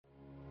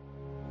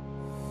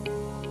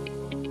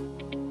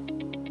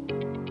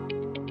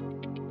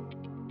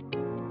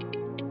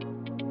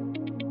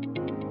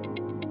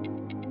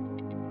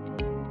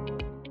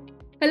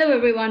Hello,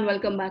 everyone.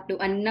 Welcome back to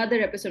another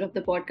episode of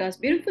the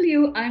podcast. Beautiful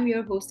You. I'm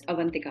your host,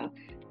 Avantika.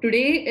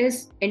 Today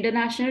is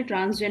International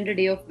Transgender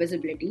Day of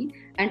Visibility.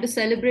 And to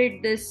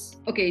celebrate this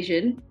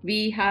occasion,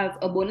 we have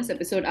a bonus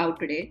episode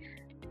out today.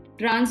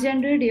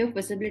 Transgender Day of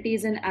Visibility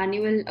is an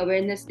annual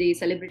awareness day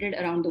celebrated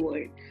around the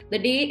world. The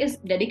day is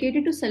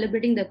dedicated to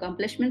celebrating the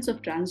accomplishments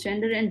of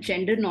transgender and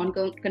gender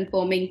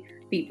non-conforming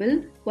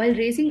people while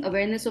raising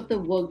awareness of the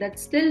work that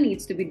still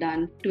needs to be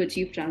done to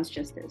achieve trans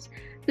justice.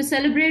 To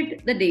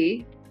celebrate the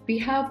day, we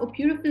have a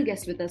beautiful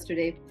guest with us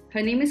today.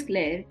 Her name is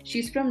Claire.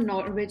 She's from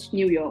Norwich,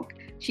 New York.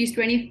 She's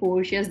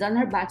 24. She has done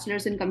her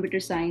bachelor's in computer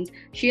science.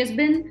 She has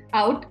been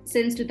out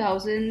since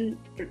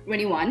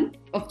 2021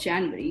 of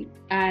January,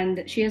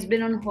 and she has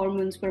been on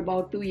hormones for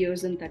about 2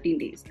 years and 13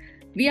 days.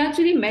 We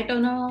actually met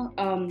on a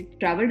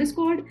travel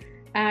Discord,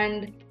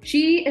 and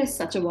she is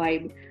such a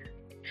vibe.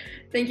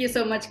 Thank you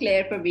so much,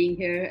 Claire, for being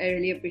here. I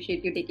really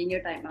appreciate you taking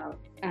your time out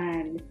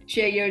and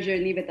share your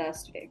journey with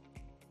us today.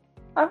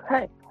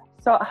 Okay.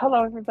 So,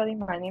 hello everybody,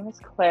 my name is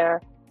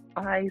Claire.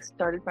 I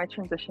started my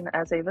transition,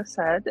 as Ava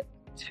said,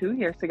 2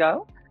 years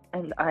ago,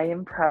 and I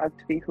am proud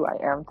to be who I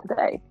am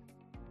today.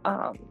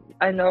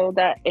 I know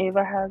that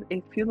Ava has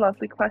a few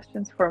lovely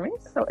questions for me,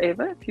 so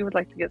Ava, if you would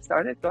like to get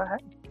started, go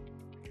ahead.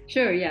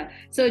 Sure, yeah.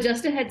 So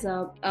just a heads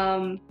up,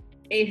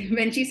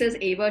 when she says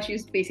Ava,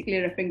 she's basically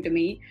referring to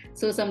me.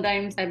 So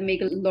sometimes I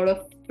make a lot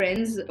of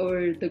friends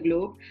over the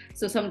globe.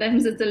 So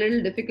sometimes it's a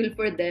little difficult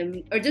for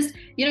them, or just,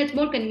 it's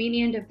more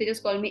convenient if they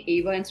just call me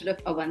Ava instead of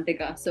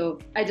Avantika. So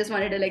I just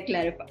wanted to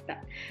clarify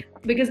that.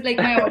 Because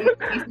my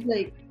audience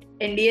is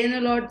Indian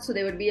a lot, so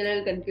they would be a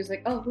little confused,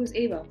 oh, who's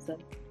Ava? So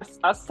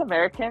us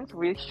Americans,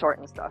 we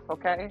shorten stuff,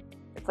 okay?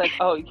 It's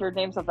oh, your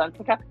name's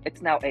Avantika,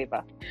 it's now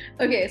Ava.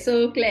 Okay,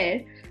 so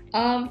Claire,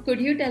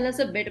 could you tell us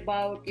a bit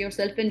about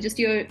yourself and just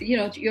your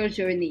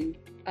journey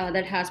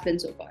that has been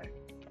so far?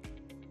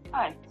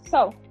 Hi.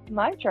 So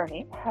my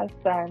journey has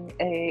been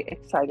a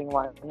exciting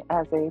one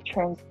as a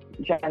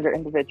transgender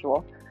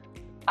individual.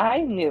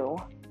 I knew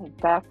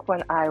back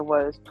when I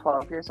was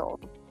 12 years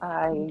old,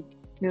 I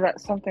knew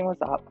that something was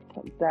up,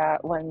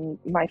 that when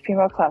my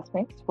female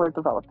classmates were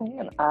developing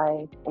and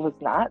I was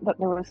not, that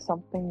there was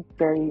something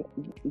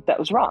that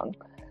was wrong.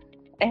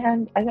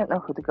 And I didn't know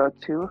who to go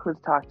to, who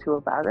to talk to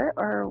about it,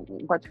 or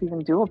what to even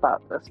do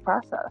about this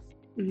process.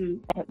 Mm-hmm.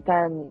 And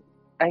then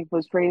I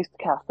was raised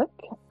Catholic.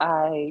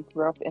 I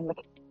grew up in the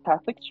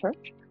Catholic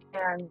Church.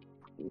 And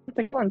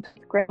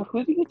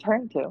who do you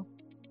turn to?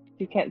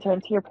 You can't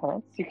turn to your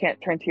parents. You can't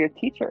turn to your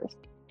teachers.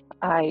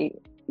 I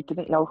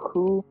didn't know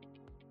who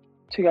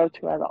to go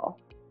to at all.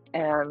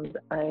 And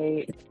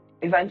I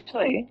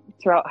eventually,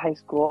 throughout high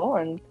school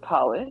and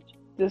college,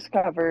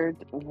 discovered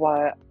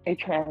what a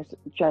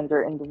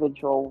transgender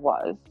individual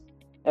was,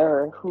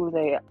 or who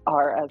they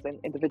are as an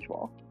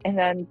individual. And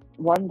then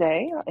one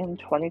day in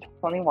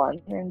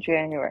 2021, in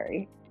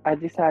January, I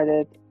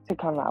decided to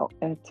come out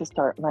and to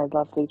start my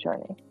lovely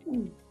journey.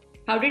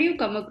 How did you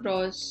come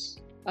across,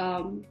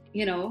 in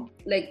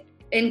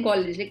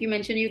college? Like you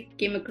mentioned, you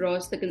came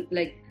across the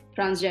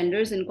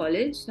transgenders in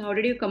college. So how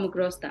did you come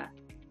across that?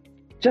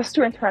 Just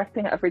through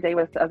interacting every day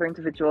with other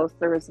individuals.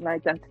 There was an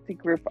identity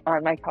group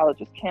on my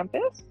college's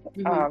campus,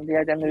 the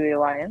Identity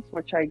Alliance,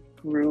 which I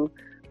grew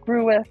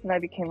with, and I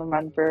became a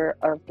member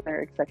of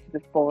their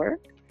executive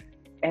board.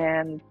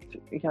 And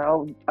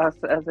us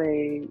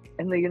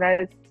in the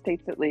United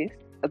States at least,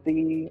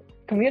 the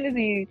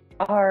communities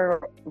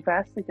are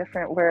vastly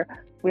different, where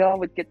we all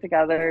would get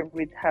together,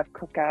 we'd have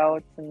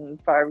cookouts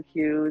and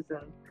barbecues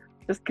and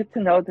just get to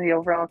know the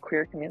overall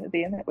queer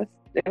community, and it was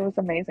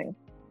amazing.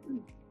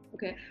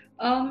 Okay.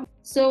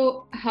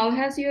 So how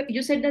has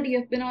you said that you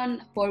have been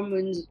on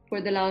hormones for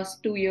the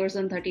last 2 years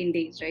and 13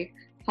 days, right?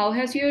 How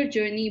has your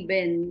journey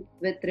been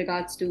with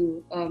regards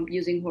to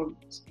using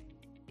hormones?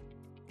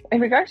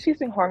 In regards to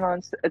using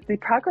hormones, the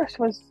progress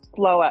was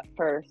slow at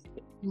first.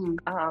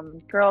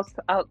 Girls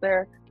out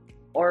there,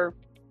 or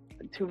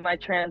to my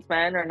trans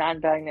men or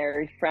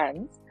non-binary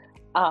friends,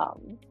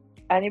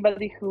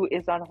 anybody who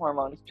is on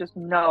hormones, just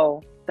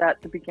know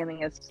that the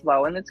beginning is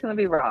slow and it's going to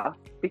be rough,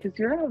 because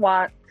you're going to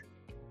want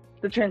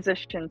the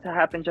transition to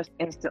happen just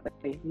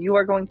instantly. You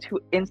are going to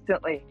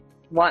instantly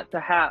want to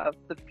have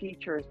the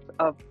features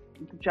of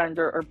the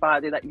gender or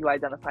body that you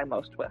identify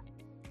most with.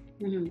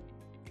 Mm-hmm.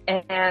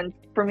 And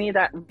for me,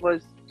 that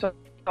was so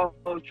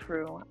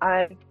true.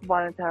 I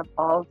wanted to have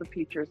all of the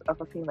features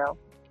of a female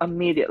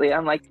immediately.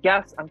 I'm like,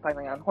 yes, I'm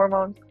finally on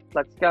hormones,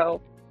 let's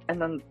go. And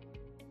then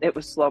it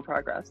was slow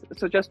progress.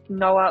 So just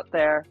know out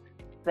there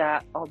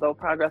that although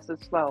progress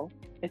is slow,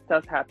 it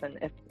does happen.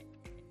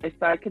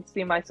 If I could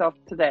see myself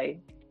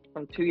today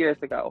from 2 years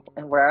ago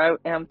and where I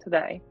am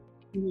today,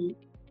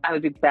 I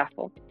would be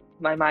baffled.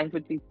 My mind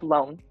would be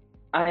blown.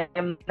 I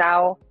am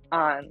now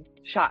on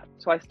shots.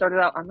 So I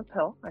started out on the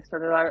pill. I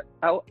started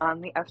out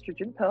on the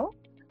estrogen pill,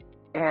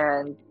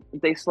 and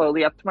they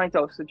slowly upped my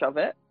dosage of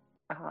it.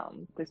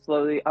 They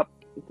slowly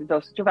upped the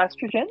dosage of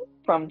estrogen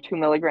from 2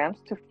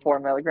 milligrams to 4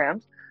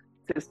 milligrams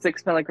to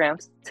 6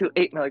 milligrams to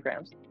 8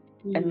 milligrams.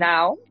 And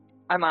now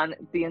I'm on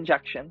the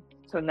injection.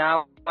 So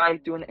now I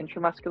do an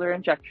intramuscular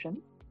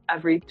injection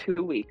every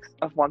 2 weeks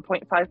of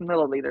 1.5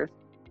 milliliters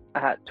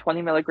at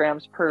 20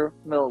 milligrams per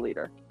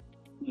milliliter.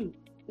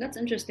 That's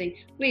interesting.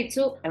 Wait,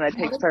 so and I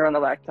take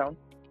spironolactone.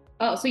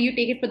 Oh, so you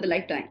take it for the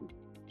lifetime?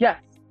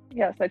 Yes,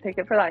 I take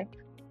it for life.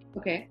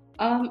 Okay.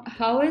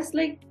 How is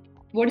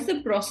what is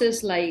the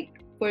process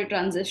like for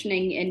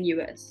transitioning in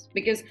US?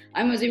 Because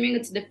I'm assuming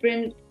it's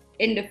different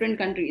in different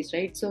countries,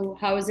 right? So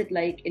how is it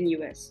like in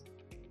US?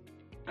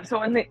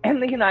 So in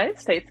the United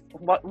States,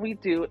 what we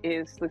do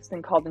is this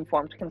thing called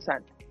informed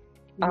consent.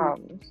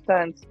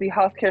 Since the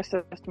healthcare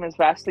system is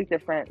vastly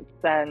different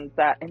than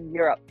that in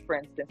Europe, for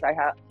instance,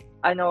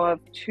 I know of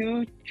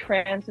 2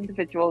 trans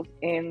individuals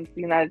in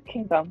the United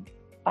Kingdom.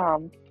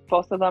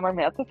 Both of them are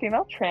male to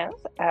female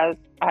trans, as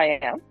I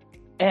am,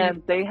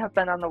 and they have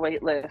been on the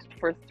wait list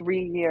for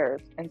 3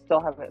 years and still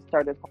haven't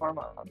started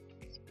hormones.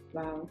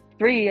 Wow.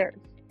 3 years.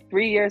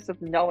 3 years of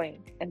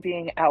knowing and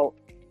being out.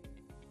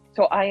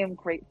 So I am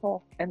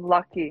grateful and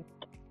lucky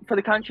for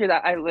the country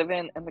that I live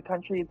in and the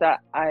country that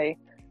I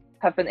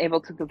have been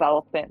able to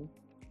develop in.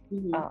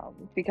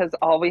 Because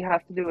all we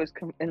have to do is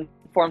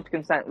informed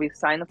consent. We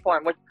sign the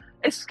form, which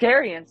is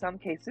scary in some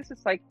cases.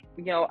 It's like,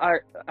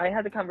 I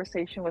had a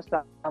conversation with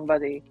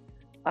somebody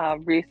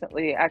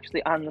recently,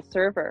 actually on the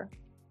server,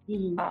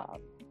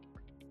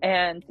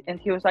 and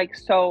he was like,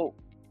 so,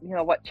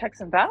 what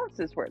checks and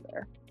balances were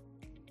there?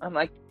 I'm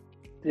like,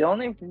 the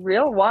only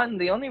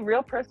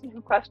real person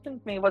who questioned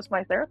me was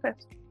my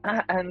therapist,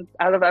 and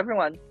out of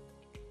everyone,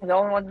 the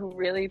only one who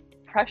really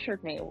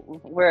pressured me,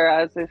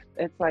 whereas if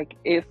it's like,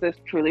 is this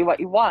truly what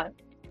you want,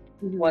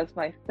 was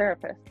my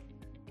therapist.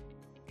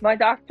 My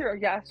doctor,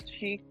 yes,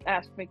 she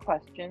asked me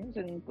questions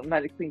and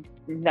medically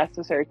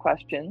necessary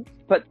questions,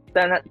 but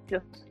then it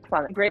just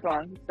fun and great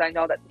on because I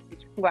know that this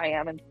is who I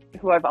am and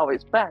who I've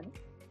always been.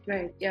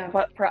 Right, yeah.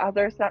 But for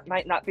others, that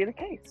might not be the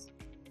case.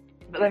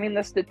 But I mean,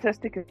 the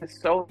statistic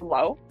is so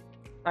low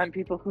on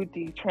people who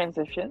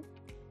detransition.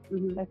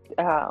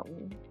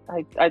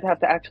 I'd have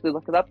to actually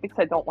look it up because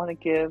I don't want to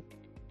give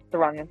the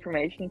wrong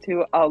information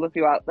to all of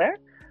you out there.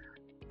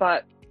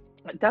 But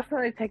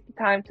definitely take the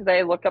time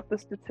today, look up the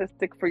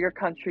statistic for your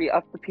country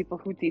of the people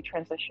who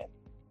detransition.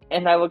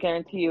 And I will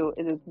guarantee you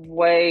it is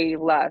way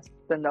less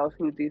than those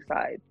who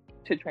decide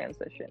to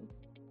transition.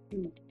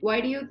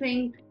 Why do you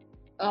think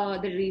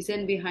the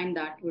reason behind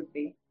that would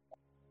be?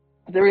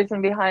 The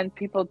reason behind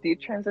people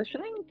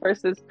detransitioning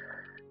versus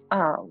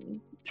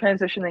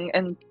transitioning,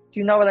 and do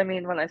you know what I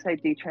mean when I say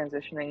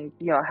detransitioning?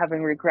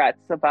 Having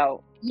regrets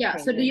about. Yeah.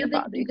 So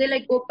do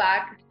they go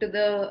back to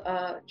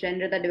the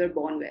gender that they were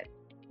born with?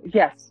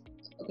 Yes.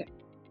 Okay.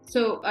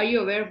 So are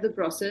you aware of the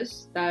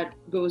process that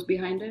goes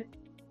behind it?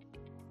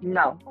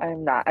 No, I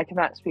am not. I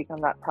cannot speak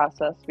on that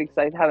process because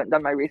I haven't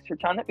done my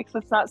research on it because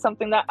it's not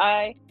something that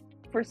I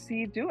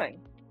foresee doing.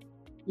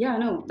 Yeah,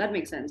 no, that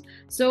makes sense.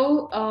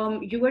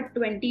 So you were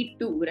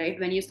 22, right,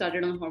 when you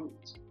started on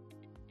hormones?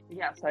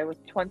 Yes, I was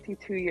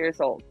 22 years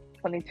old.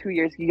 22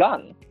 years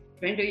young.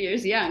 22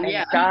 years young, and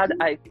yeah. God,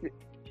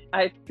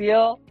 I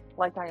feel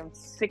like I am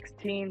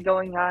 16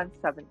 going on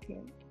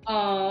 17.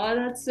 Oh,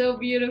 that's so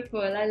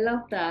beautiful. I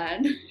love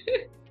that.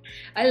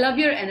 I love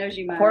your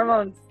energy, man.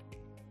 Hormones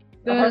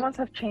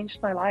have changed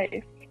my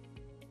life.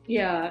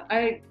 Yeah,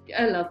 I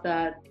love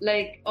that.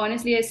 Like,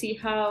 honestly, I see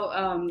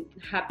how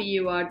happy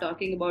you are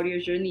talking about your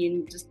journey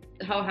and just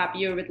how happy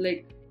you're with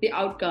the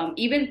outcome.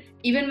 Even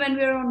when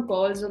we're on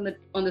calls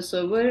on the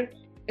server,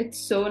 it's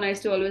so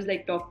nice to always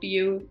talk to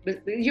you.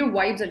 Your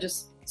vibes are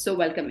just so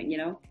welcoming,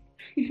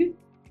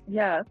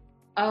 Yeah.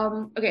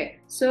 Okay,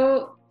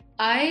 so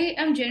I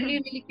am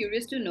generally really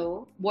curious to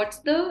know what's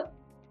the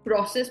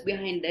process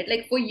behind that.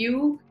 Like for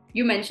you,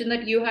 you mentioned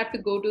that you had to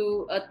go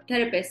to a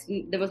therapist.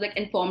 There was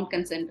informed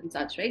consent and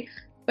such, right?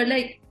 But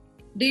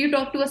do you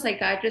talk to a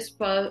psychiatrist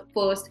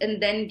first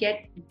and then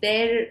get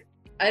their,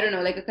 I don't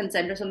know, a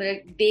consent or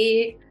something?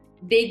 They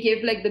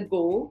give the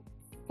go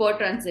for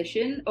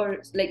transition, or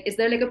is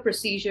there a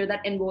procedure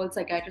that involves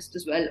psychiatrists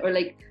as well, or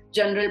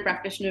general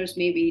practitioners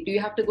maybe? Do you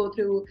have to go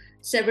through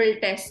several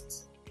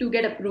tests to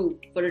get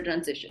approved for a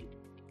transition?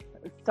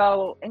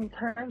 So in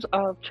terms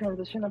of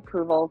transition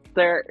approval,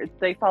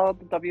 they follow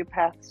the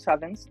WPATH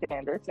 7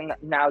 standards, and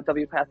now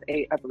WPATH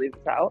 8, I believe,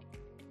 is out.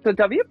 So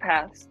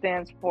WPATH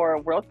stands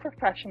for World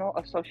Professional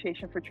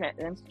Association for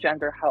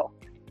Transgender Health,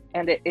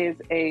 and it is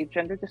a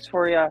gender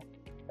dysphoria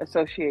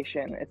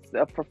association. It's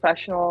a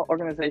professional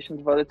organization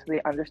devoted to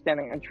the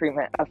understanding and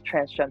treatment of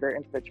transgender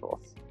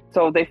individuals.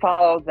 So they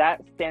follow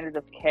that standard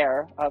of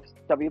care of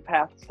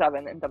WPATH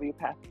 7 and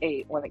WPATH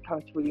 8 when it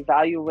comes to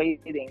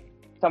evaluating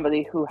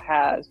somebody who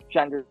has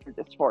gender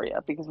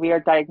dysphoria, because we are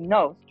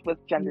diagnosed with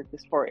gender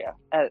dysphoria.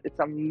 It's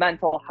a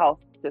mental health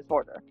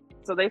disorder.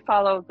 So they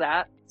follow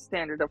that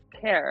standard of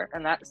care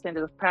and that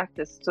standard of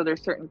practice. So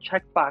there's certain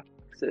check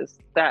boxes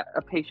that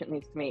a patient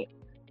needs to meet.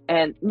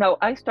 And no,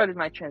 I started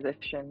my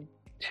transition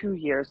 2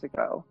 years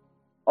ago,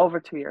 over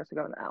 2 years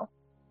ago now.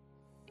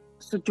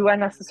 So do I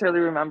necessarily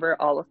remember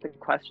all of the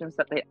questions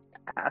that they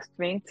asked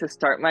me to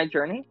start my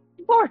journey?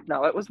 Lord,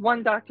 no, it was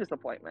one doctor's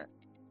appointment.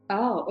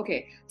 Oh,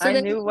 okay. So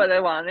I knew what I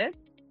wanted.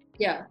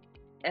 Yeah.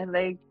 and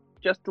they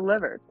just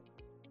delivered.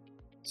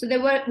 So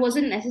there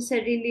wasn't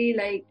necessarily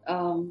like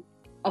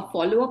a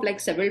follow-up, like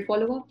several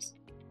follow-ups?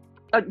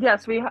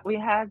 Yes, we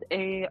had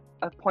a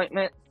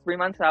appointment 3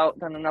 months out,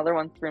 then another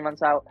one 3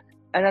 months out,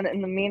 and then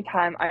in the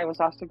meantime, I was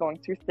also going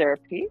through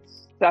therapy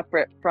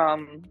separate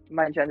from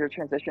my gender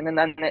transition, and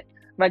then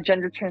my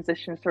gender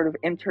transition sort of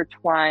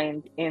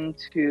intertwined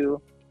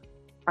into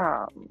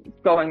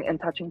going and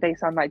touching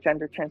base on my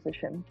gender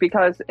transition,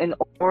 because in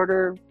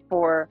order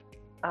for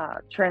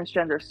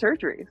transgender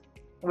surgeries,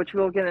 which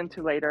we'll get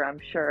into later, I'm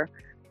sure,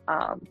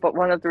 but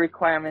one of the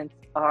requirements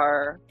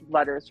are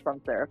letters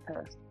from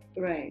therapists.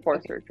 Right. For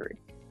okay. surgery.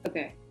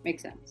 Okay,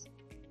 makes sense.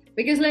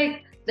 Because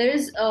like there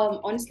is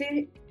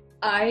honestly,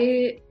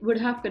 I would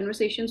have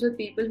conversations with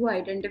people who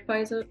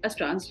identify as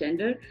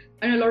transgender,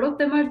 and a lot of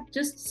them are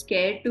just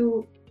scared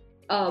to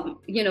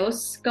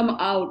come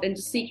out and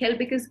just seek help,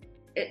 because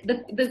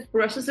the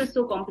process is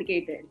so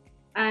complicated,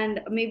 and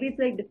maybe it's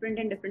like different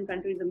in different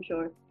countries, I'm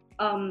sure.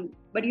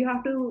 But you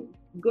have to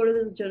go to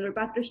the general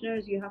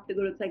practitioners, you have to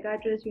go to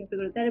psychiatrists, you have to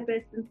go to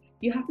therapists, and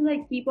you have to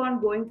like keep on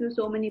going through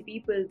so many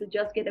people to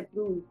just get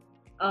approved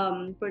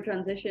for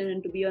transition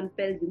and to be on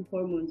pills and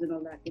hormones and all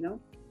that,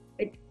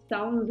 It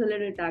sounds a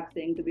little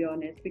taxing, to be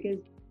honest, because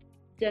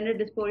gender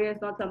dysphoria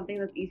is not something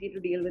that's easy to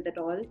deal with at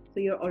all. So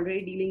you're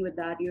already dealing with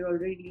that. You're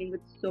already dealing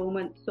with so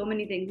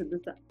many things at the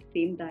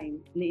same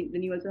time.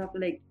 Then you also have to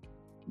like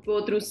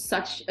go through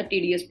such a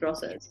tedious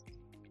process.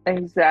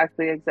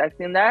 Exactly.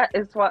 And that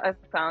is what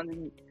I've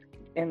found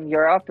in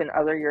Europe and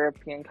other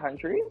European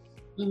countries.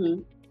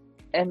 Mm-hmm.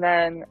 And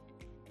then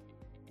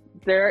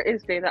there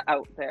is data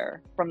out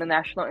there from the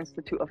National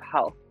Institute of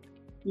Health,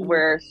 mm-hmm.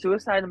 where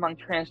suicide among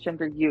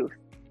transgender youth,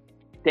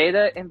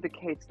 data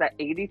indicates that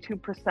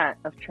 82%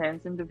 of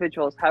trans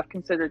individuals have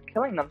considered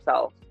killing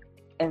themselves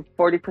and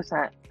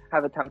 40%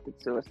 have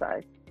attempted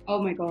suicide.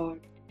 Oh my God,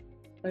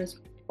 that is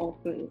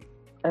awful.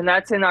 And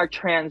that's in our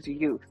trans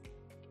youth.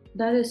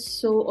 That is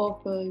so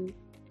awful.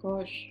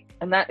 Gosh.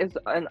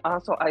 And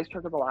also I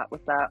struggled a lot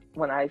with that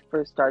when I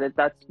first started.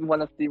 That's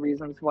one of the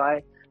reasons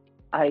why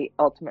I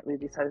ultimately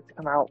decided to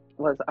come out,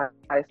 was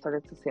I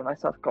started to see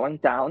myself going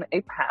down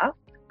a path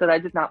that I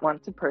did not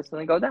want to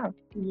personally go down.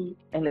 Mm-hmm.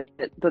 And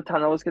the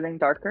tunnel was getting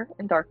darker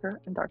and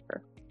darker and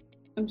darker.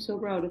 I'm so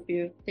proud of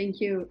you.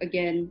 Thank you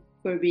again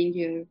for being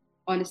here.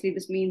 Honestly,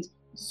 this means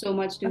so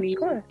much to me,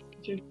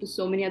 to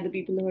so many other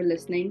people who are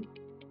listening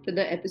to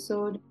the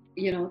episode.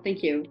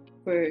 Thank you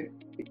for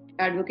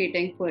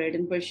advocating for it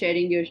and for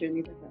sharing your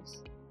journey with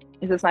us.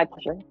 It is my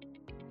pleasure.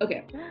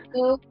 Okay,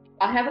 so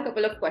I have a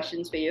couple of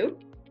questions for you.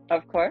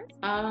 Of course.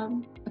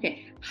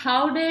 Okay,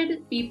 how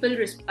did people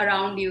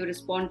around you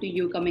respond to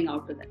you coming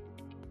out to them?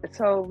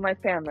 So my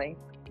family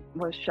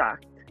was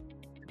shocked,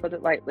 to put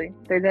it lightly.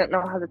 They didn't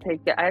know how to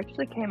take it. I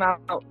actually came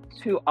out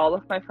to all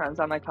of my friends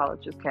on my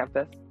college's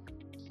campus.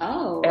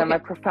 Oh. And my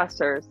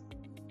professors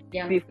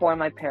before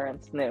my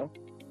parents knew.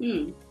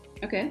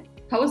 Okay.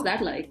 How was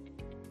that like?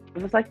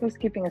 It was like I was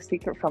keeping a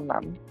secret from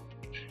them.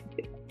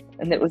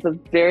 And it was a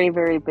very,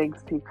 very big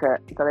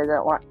secret that I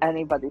didn't want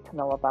anybody to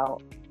know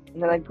about.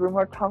 And then I grew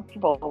more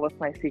comfortable with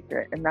my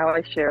secret, and now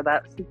I share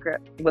that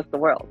secret with the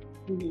world.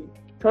 Mm-hmm.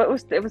 So it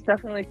was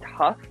definitely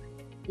tough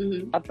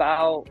mm-hmm.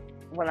 about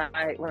when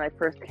I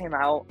first came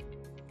out,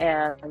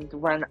 and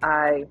when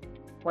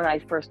I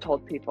first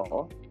told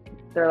people,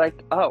 they're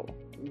like, "Oh,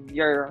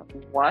 you're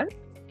what?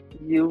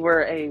 You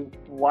were a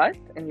what?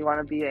 And you want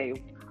to be a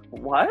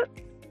what?"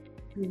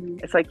 Mm-hmm.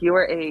 It's like you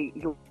were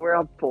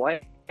a boy,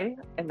 and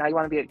now you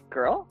want to be a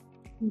girl.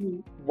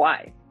 Mm-hmm.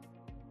 Why?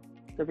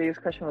 The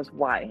biggest question was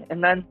why.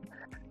 And then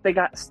they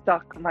got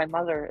stuck. My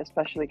mother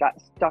especially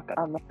got stuck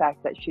on the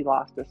fact that she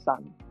lost a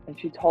son. And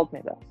she told me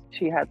this.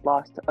 She had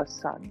lost a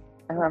son.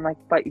 And I'm like,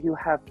 but you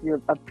have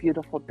a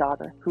beautiful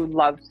daughter who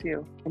loves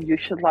you. And you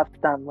should love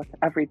them with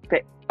every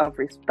bit of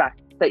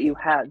respect that you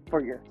had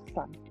for your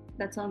son.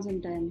 That sounds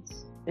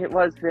intense. It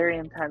was very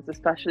intense,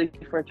 especially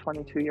for a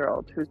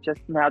 22-year-old who's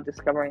just now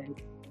discovering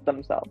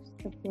themselves.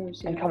 Of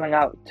course, and coming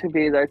out to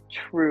be their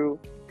true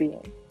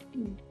being.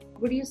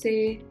 What do you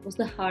say was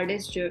the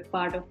hardest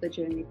part of the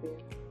journey for you?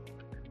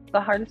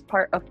 The hardest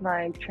part of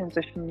my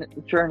transition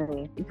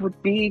journey would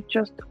be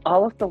just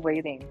all of the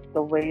waiting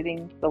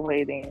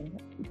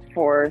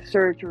for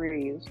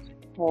surgeries,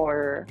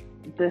 for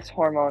this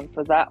hormone,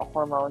 for that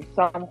hormone.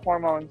 Some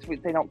hormones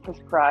they don't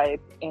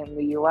prescribe in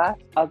the US,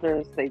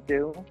 others they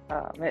do.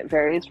 It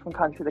varies from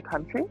country to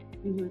country.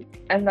 Mm-hmm.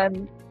 And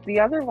then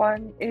the other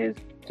one is,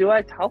 do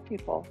I tell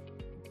people?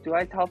 Do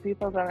I tell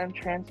people that I'm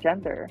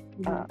transgender?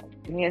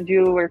 Mm-hmm. Me and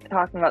you were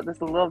talking about this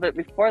a little bit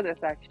before this,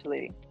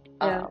 actually.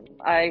 Yeah.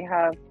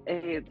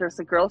 There's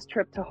a girls'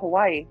 trip to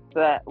Hawaii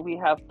that we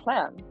have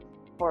planned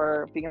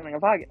for beginning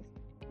of August.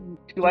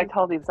 Do I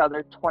tell these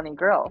other 20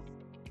 girls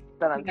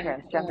that I'm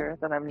transgender,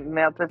 that I'm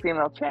male to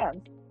female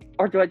trans?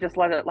 Or do I just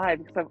let it lie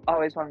because I've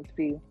always wanted to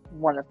be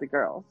one of the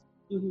girls?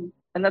 Mm-hmm.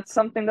 And that's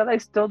something that I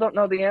still don't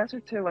know the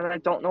answer to, and I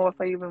don't know if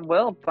I even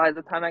will by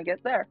the time I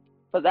get there.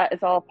 But that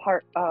is all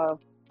part of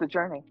the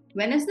journey.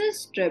 When is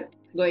this trip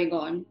going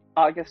on?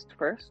 August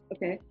 1st.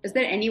 Okay. Is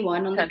there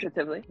anyone on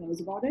tentatively the trip who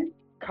knows about it?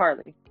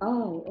 Carly.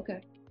 Oh,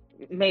 okay.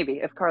 Maybe,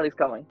 if Carly's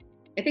going.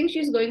 I think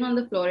she's going on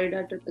the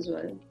Florida trip as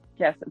well.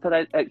 Yes,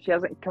 but she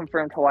hasn't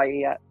confirmed Hawaii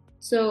yet.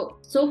 So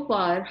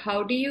far,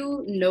 how do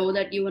you know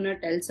that you want to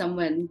tell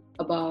someone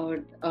about,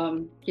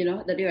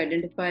 that you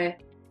identify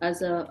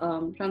as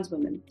a trans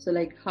woman? So,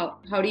 like,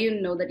 how do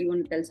you know that you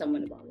want to tell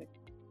someone about it?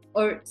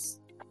 Or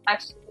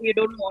actually, you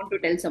don't want to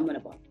tell someone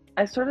about it?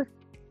 I sort of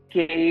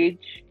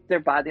gauge their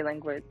body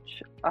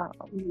language,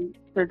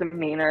 their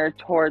demeanor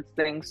towards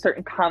things,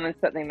 certain comments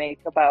that they make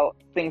about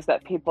things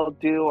that people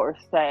do or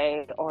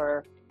say,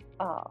 or,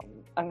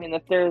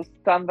 if there's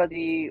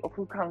somebody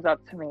who comes up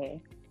to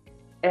me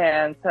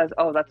and says,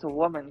 oh, that's a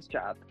woman's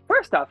job.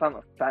 First off, I'm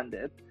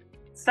offended.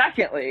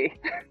 Secondly,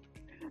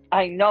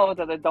 I know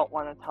that I don't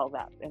want to tell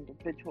that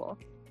individual.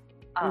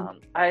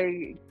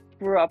 I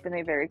grew up in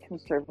a very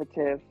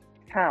conservative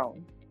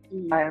town.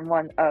 I am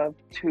one of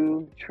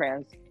 2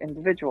 trans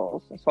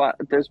individuals. So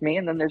there's me,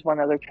 and then there's one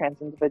other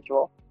trans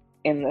individual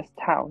in this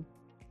town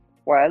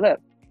where I live.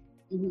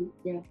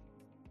 Yeah.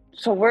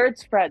 So word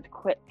spread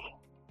quick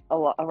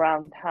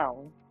around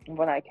town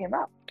when I came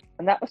out.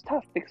 And that was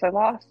tough because I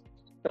lost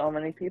so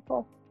many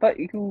people. But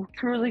you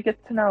truly get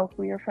to know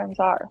who your friends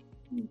are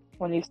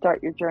when you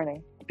start your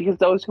journey, because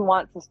those who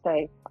want to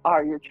stay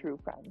are your true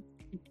friends.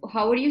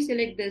 How would you say,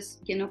 like, this,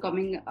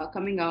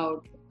 coming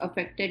out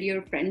affected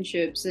your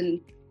friendships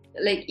and,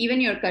 like, even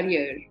your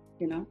career,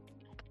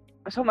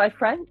 So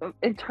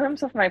in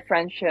terms of my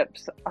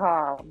friendships,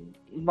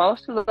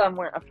 most of them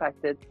weren't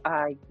affected.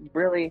 I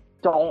really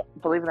don't,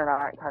 believe it or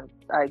not,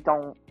 I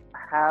don't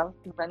have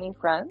many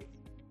friends.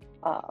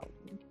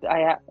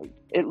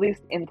 At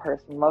least in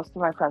person, most of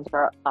my friends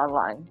are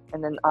online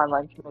and in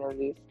online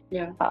communities.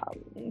 Yeah.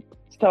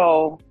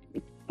 So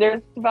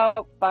there's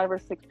about 5 or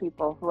 6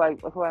 people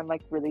who I'm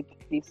like really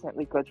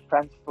decently good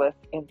friends with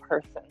in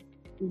person.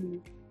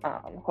 Who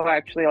I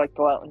actually like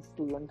go out and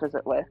see and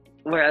visit with,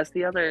 whereas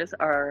the others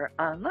are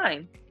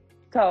online.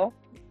 So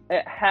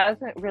it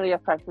hasn't really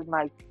affected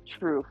my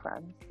true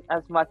friends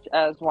as much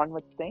as one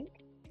would think.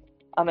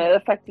 It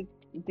affected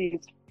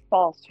these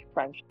false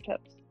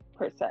friendships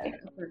per se,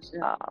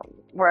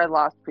 where I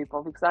lost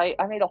people because I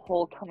made a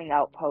whole coming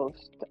out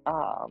post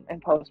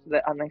and posted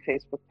it on my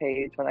Facebook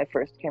page when I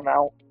first came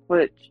out,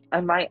 which I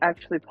might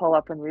actually pull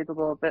up and read a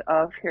little bit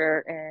of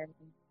here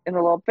in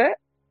a little bit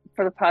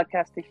for the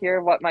podcast to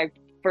hear what my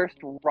first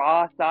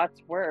raw thoughts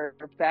were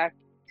back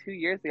 2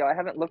 years ago. I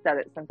haven't looked at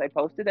it since I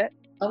posted it.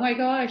 Oh my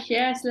gosh,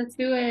 yes, let's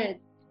do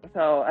it.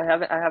 So I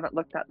haven't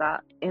looked at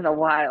that in a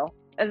while.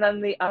 And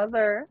then the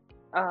other,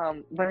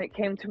 when it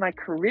came to my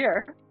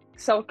career,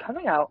 so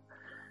coming out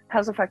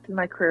has affected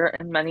my career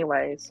in many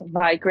ways.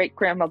 My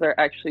great-grandmother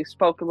actually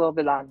spoke a little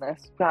bit on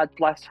this. God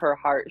bless her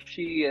heart.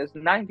 She is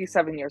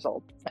 97 years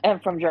old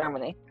and from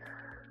Germany.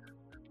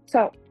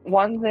 So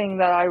one thing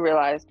that I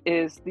realized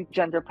is the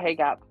gender pay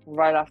gap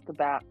right off the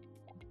bat.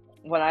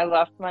 When I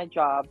left my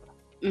job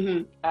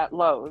at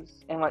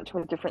Lowe's and went to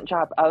a different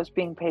job, I was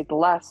being paid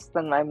less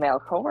than my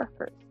male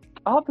coworkers,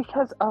 all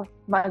because of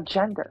my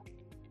gender.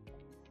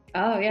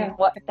 Oh yeah.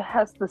 What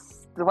has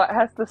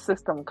the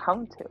system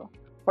come to,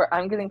 where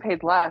I'm getting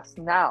paid less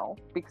now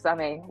because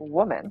I'm a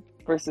woman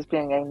versus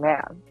being a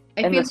man,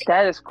 and the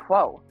status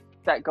quo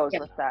that goes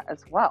with that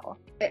as well.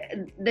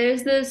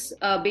 There's this,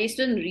 based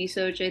on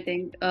research, I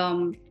think,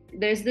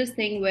 there's this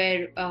thing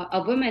where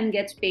a woman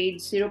gets paid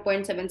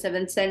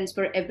 0.77 cents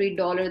for every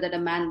dollar that a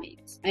man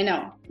makes. I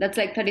know, that's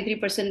like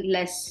 33%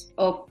 less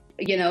of,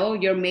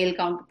 your male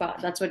counterpart.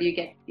 That's what you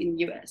get in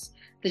US.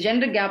 The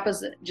gender gap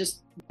is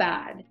just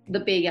bad,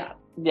 the pay gap.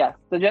 Yes,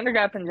 the gender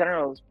gap in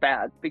general is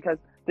bad because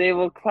they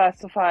will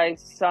classify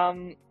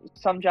some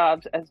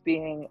jobs as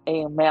being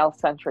a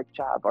male-centric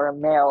job or a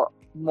male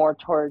more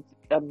towards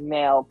a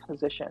male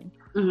position.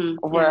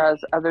 Whereas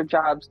other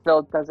jobs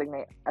they'll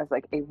designate as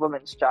like a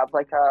woman's job,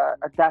 like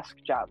a desk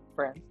job,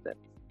 for instance.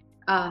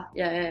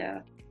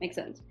 Yeah. Makes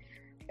sense.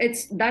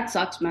 That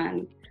sucks,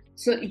 man.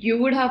 So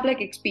you would have like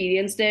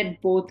experienced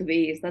it both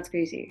ways. That's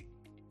crazy.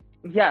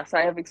 Yes,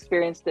 I have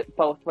experienced it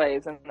both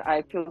ways, and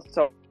I feel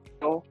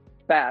so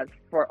bad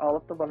for all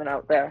of the women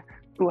out there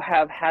who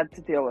have had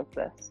to deal with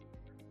this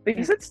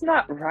because it's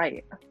not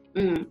right.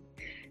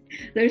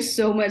 There's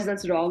so much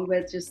that's wrong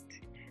with just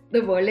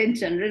the world in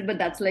general, but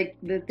that's like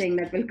the thing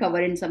that we'll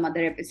cover in some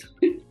other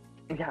episode.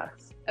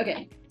 Yes.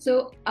 Okay.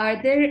 So,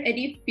 are there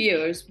any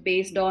fears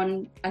based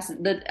on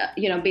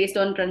based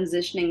on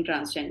transitioning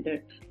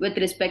transgender with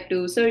respect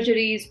to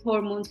surgeries,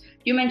 hormones?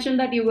 You mentioned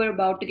that you were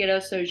about to get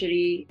a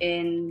surgery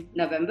in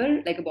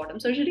November, like a bottom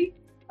surgery.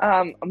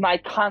 My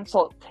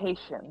consult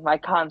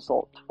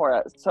for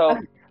it. So.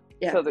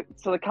 Yeah.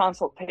 So the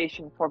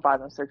consultation for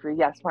bottom surgery,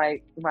 yes,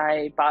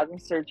 my bottom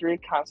surgery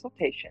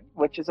consultation,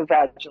 which is a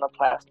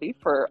vaginoplasty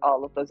for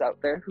all of those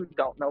out there who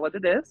don't know what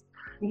it is.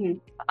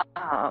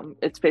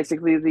 It's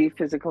basically the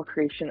physical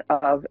creation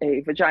of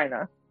a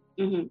vagina.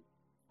 And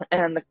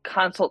the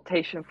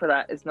consultation for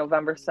that is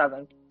November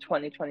 7th,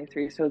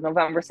 2023. So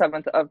November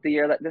 7th of the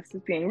year that this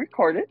is being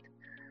recorded.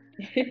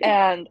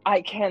 And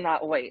I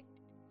cannot wait.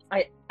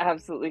 I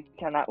absolutely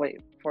cannot wait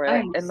for I it.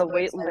 am And so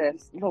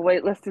excited. the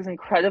wait list is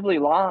incredibly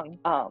long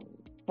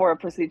for a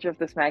procedure of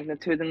this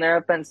magnitude. And there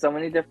have been so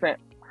many different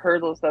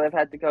hurdles that I've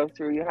had to go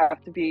through. You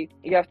have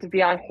to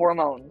be on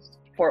hormones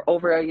for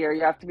over a year.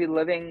 You have to be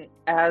living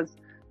as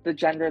the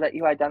gender that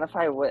you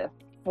identify with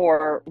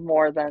for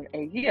more than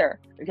a year.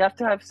 You have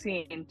to have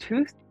seen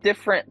two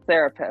different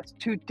therapists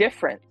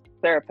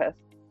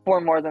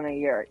for more than a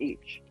year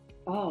each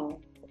Oh,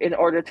 in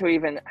order to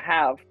even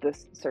have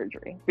this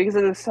surgery, because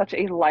it is such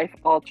a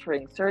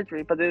life-altering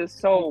surgery, but it is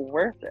so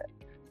worth it.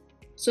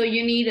 so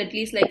you need at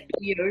least like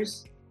 2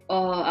 years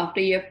after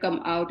you have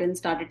come out and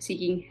started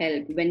seeking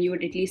help when you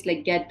would at least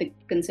like get the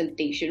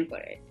consultation for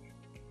it.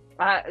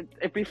 uh,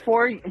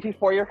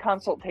 before your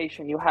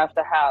consultation, you have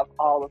to have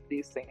all of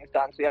these things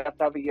done. So you have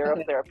to have a year of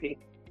Okay. therapy.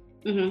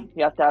 Mm-hmm.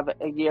 You have to have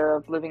a year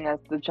of living as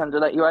the gender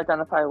that you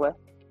identify with,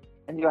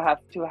 and you have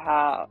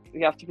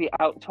to be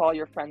out to all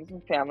your friends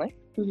and family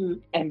Mm-hmm.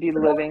 and be What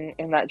about living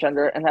in that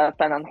gender and have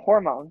been on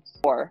hormones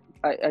for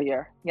a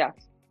year. Yes.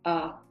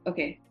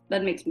 okay,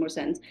 that makes more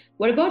sense.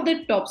 What about the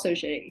top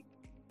surgery?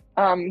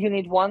 You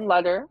need one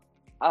letter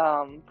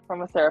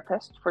from a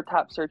therapist for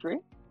top surgery.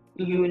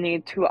 Mm-hmm. You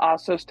need to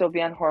also still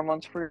be on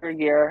hormones for a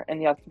year,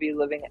 and you have to be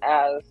living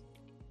as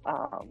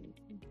um,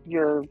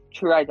 your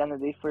true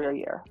identity for a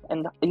year.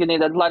 And you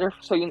need a letter.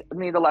 So you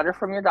need a letter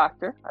from your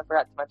doctor. I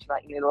forgot to mention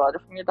that. You need a letter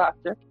from your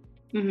doctor,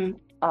 Mm-hmm.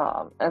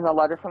 and a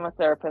letter from a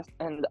therapist,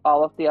 and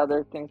all of the other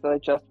things that I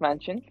just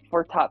mentioned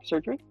for top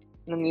surgery.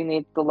 And then you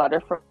need the letter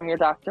from your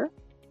doctor,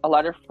 a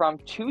letter from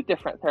two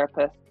different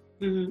therapists,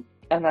 Mm-hmm.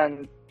 and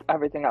then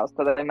everything else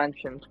that I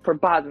mentioned for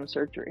bottom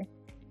surgery.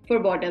 For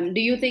bottom,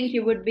 do you think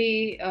you would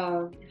be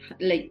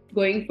like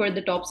going for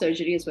the top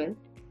surgery as well?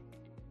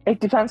 It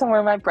depends on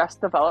where my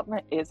breast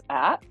development is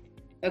at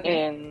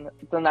Okay. in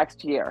the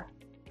next year.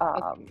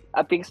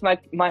 Okay. Because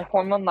my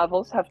hormone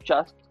levels have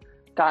just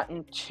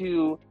gotten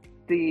to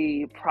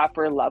the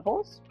proper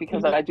levels,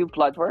 because Mm-hmm. I do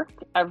blood work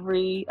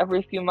every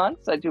few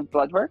months. I do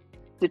blood work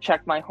to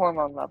check my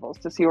hormone levels,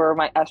 to see where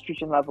my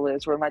estrogen level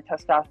is, where my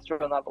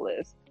testosterone level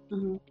is,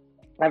 Mm-hmm.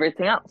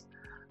 everything else.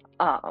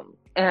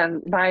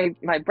 And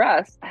my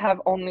breasts have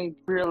only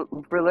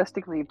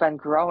realistically been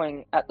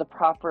growing at the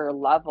proper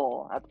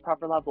level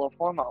of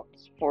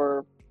hormones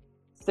for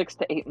 6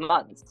 to 8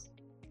 months,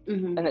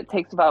 Mm-hmm. and it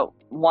takes about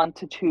 1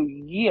 to 2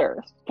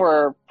 years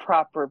for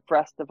proper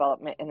breast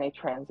development in a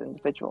trans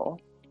individual.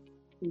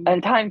 Mm-hmm.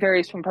 And time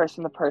varies from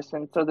person to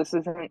person, so this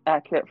isn't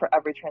accurate for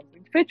every trans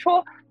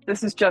individual.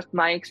 This is just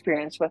my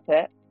experience with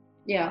it,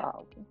 Yeah.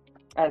 um,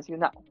 as you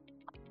know.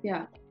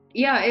 Yeah.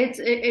 Yeah,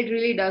 it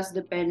really does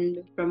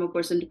depend from a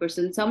person to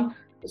person. Some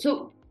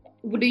so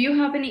do you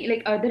have any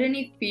like are there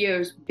any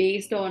fears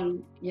based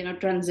on,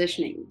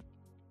 transitioning?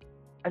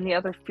 Any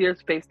other fears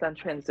based on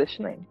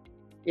transitioning?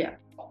 Yeah.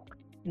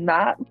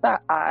 Not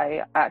that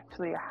I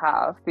actually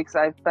have, because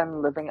I've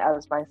been living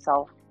as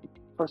myself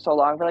for so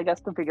long, but I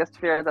guess the biggest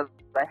fear that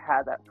I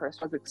had at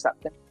first was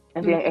acceptance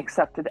and being Mm.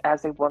 accepted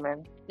as a woman,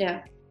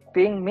 Yeah.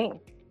 being me.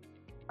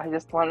 I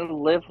just wanted to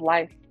live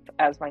life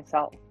as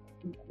myself.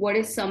 What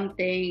is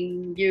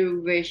something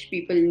you wish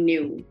people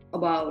knew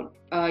about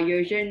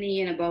your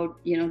journey and about,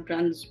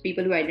 trans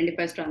people who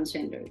identify as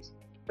transgenders?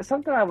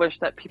 Something I wish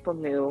that people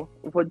knew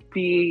would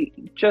be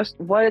just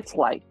what it's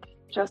like,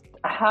 just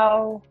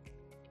how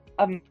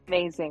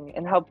amazing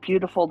and how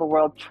beautiful the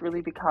world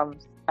truly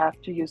becomes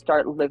after you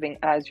start living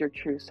as your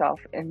true self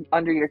and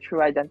under your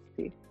true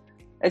identity.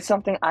 It's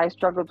something I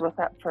struggled with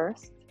at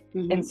first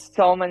in Mm-hmm.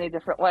 so many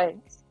different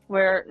ways,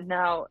 where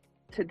now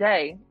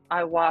today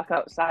I walk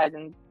outside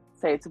and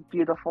say it's a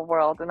beautiful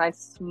world, and I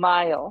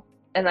smile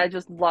and I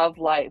just love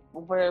life,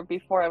 where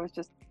before I was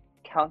just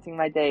counting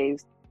my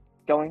days,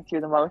 going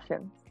through the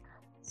motions.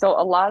 So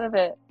a lot of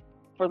it,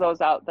 for those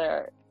out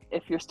there,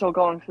 if you're still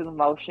going through the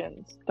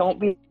motions, don't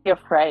be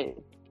afraid.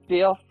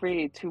 Feel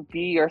free to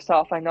be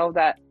yourself. I know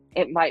that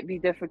it might be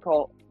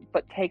difficult,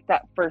 but take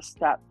that first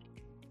step,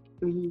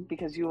 Mm-hmm.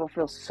 because you will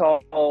feel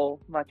so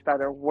much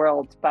better,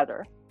 worlds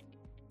better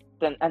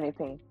than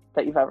anything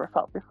that you've ever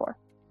felt before.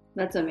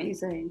 That's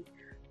amazing.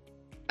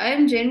 I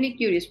am genuinely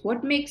curious.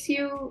 What makes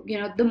you,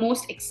 the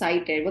most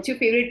excited? What's your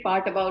favorite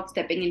part about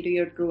stepping into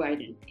your true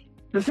identity?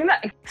 The thing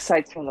that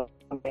excites me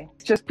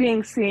is just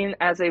being seen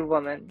as a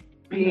woman,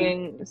 Mm-hmm.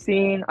 being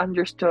seen,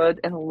 understood,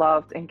 and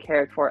loved and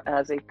cared for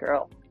as a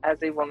girl,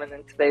 as a woman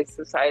in today's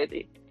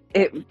society.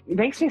 It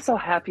makes me so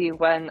happy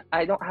when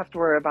I don't have to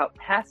worry about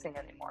passing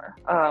anymore.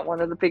 One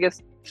of the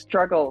biggest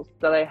struggles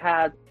that I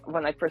had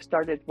when I first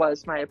started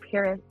was my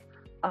appearance,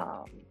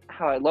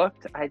 how I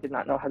looked. I did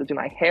not know how to do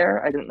my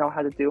hair. I didn't know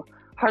how to do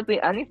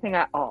hardly anything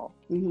at all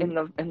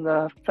Mm-hmm. in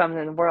the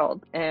feminine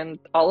world. And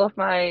all of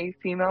my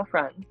female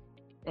friends,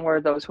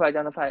 or those who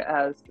identify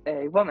as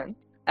a woman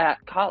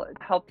at college,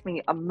 helped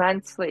me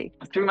immensely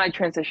through my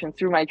transition,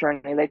 through my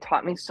journey. They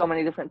taught me so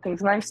many different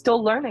things, and I'm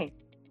still learning.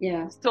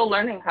 Yeah. Still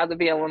learning how to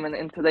be a woman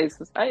in today's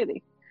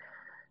society.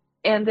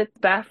 And it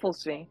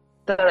baffles me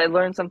that I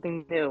learn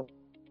something new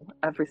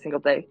every single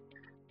day.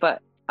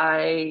 But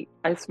I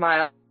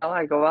smile,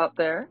 I go out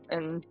there,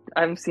 and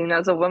I'm seen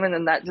as a woman,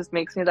 and that just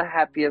makes me the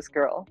happiest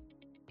girl.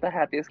 the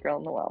happiest girl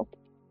in the world.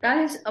 That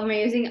is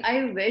amazing.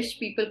 I wish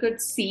people could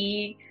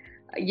see,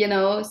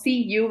 see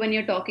you when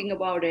you're talking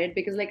about it,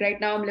 because like right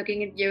now I'm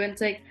looking at you and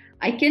it's like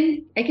I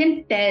can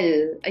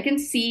tell, I can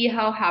see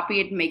how happy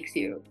it makes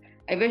you.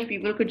 I wish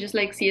people could just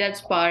like see that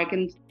spark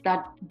and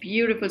that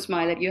beautiful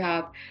smile that you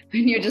have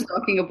when you're just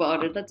talking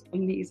about it. That's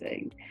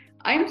amazing.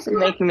 I'm so You're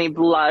making me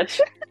blush.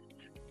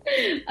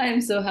 I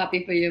am so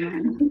happy for you,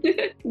 man.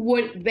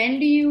 When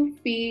do you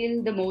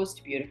feel the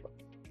most beautiful?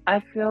 I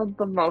feel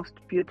the most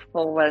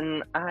beautiful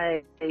when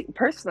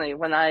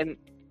when I'm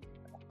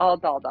all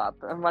dolled up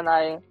and when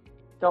I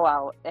go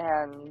out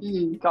and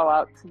Mm, go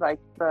out to like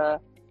the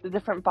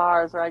different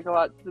bars, or I go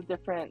out to the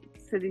different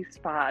city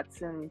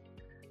spots and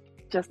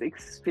just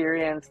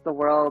experience the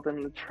world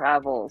and the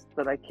travels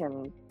that I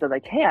can.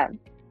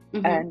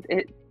 mm-hmm. And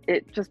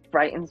it just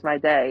brightens my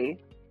day.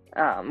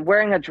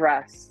 Wearing a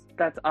dress,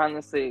 that's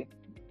honestly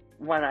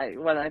when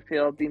I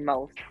feel the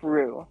most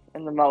true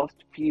and the most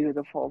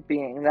beautiful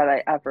being that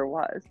I ever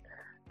was.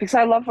 Because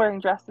I love wearing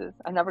dresses.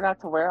 I never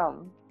got to wear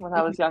them when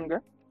I was Mm-hmm.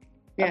 younger.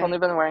 I've Yeah, only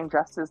been wearing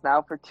dresses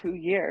now for 2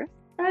 years,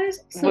 that is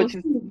so which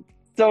is sweet.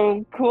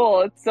 so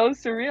cool. It's so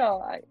surreal.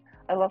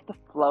 I love the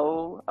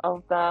flow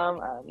of them.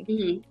 And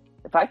Mhm.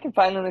 if I can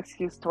find an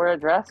excuse to wear a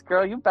dress,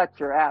 girl, you bet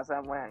your ass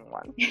I'm wearing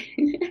one.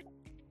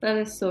 That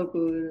is so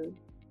cool.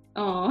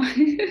 Oh,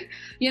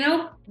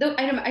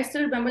 I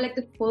still remember like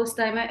the first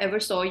time I ever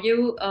saw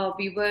you.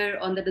 We were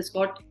on the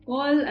Discord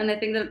call, and I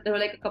think that there were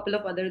like a couple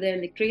of other there,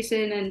 like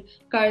Trayson and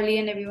Carly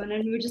and everyone,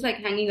 and we were just like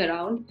hanging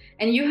around.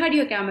 And you had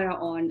your camera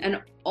on,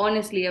 and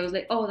honestly, I was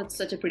like, "Oh, that's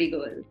such a pretty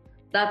girl."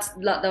 That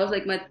was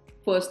like my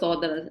first thought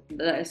that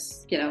I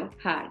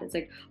had. It's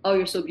like, "Oh,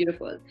 you're so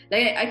beautiful."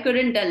 Like I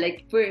couldn't tell.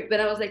 Like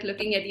when I was like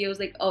looking at you, I was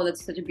like, "Oh,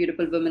 that's such a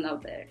beautiful woman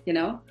out there," you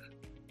know?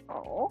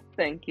 Oh,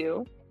 thank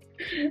you.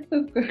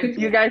 Of If course.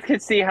 you guys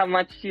could see how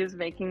much she is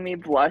making me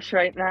blush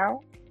right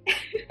now.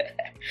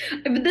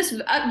 But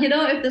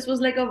if this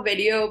was like a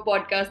video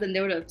podcast, then they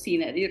would have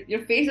seen it.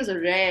 Your face is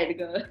red,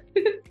 girl.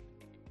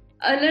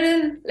 A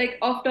little like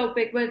off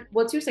topic, but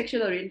what's your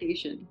sexual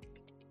orientation?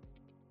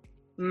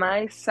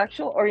 My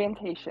sexual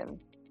orientation.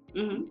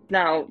 Mm-hmm.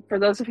 Now, for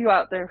those of you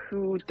out there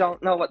who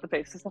don't know what the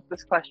basis of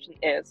this question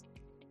is,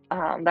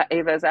 that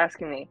Ava is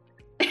asking me,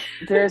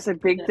 there's a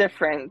big Yeah.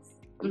 difference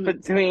Mm-hmm.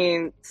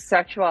 between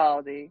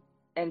sexuality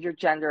and your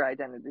gender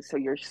identity. So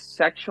your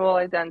sexual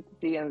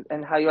identity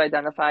and how you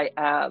identify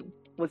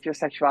with your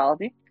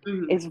sexuality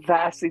Mm-hmm. is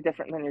vastly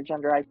different than your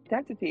gender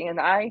identity. And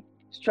I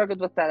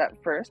struggled with that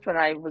at first when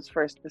I was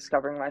first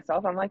discovering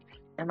myself. I'm like,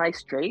 am I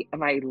straight?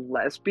 Am I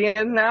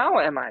lesbian now?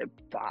 Am I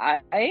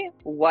bi?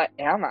 What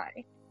am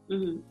I?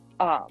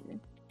 Mm-hmm.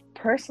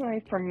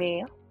 Personally, for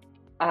me,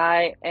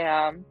 I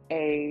am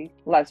a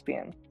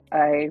lesbian.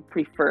 I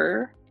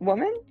prefer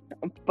women,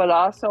 but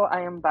also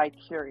I am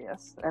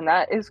bi-curious, and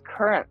that is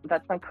current.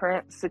 That's my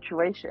current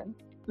situation.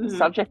 Mm-hmm.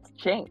 Subject to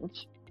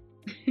change.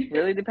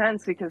 Really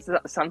depends, because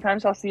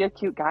sometimes I'll see a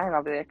cute guy and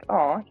I'll be like,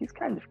 oh, he's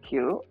kind of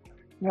cute.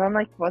 And I'm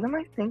like, what am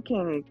I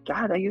thinking?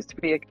 God, I used to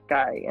be a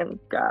guy, and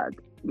God,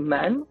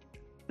 men?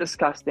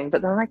 Disgusting.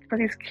 But then I'm like, but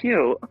he's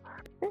cute.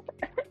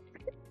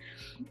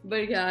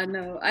 But yeah,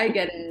 no, I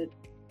get it.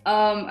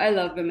 I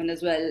love women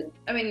as well.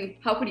 I mean,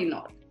 how could you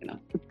not?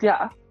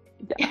 Yeah,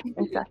 yeah,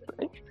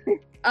 exactly.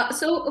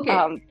 So okay,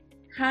 Um,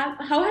 how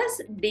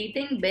has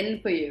dating been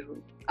for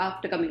you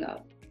after coming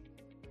out?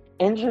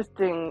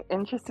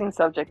 interesting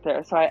subject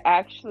there. So I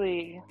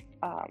actually,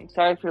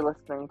 sorry if you're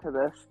listening to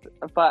this,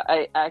 but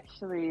I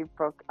actually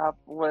broke up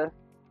with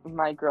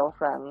my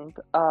girlfriend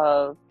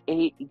of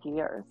 8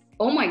 years.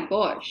 Oh my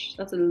gosh,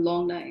 that's a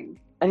long time.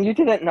 And you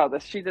didn't know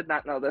this. She did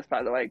not know this,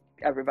 by the way,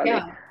 everybody.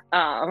 Yeah,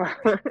 Um,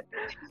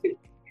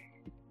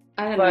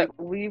 I had no.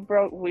 but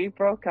we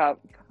broke up.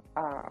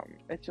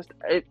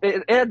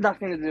 It had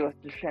nothing to do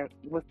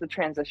with the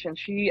transition.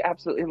 She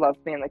absolutely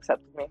loved me and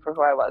accepted me for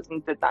who I was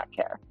and did not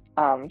care.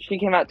 She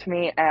came out to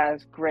me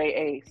as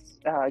gray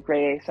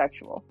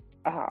asexual.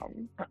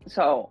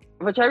 So,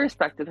 which I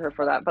respected her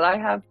for that. But I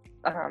have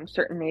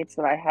certain needs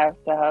that I have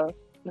to have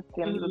at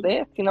the end of the Mhm. day,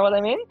 if you know what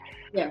I mean.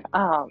 Yeah.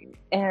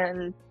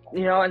 And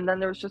and then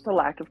there was just a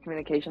lack of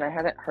communication. I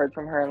hadn't heard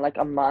from her in like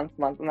a month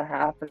and a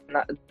half, and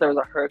there was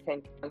a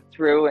hurricane going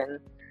through, and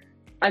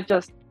I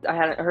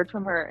hadn't heard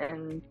from her,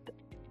 and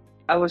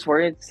I was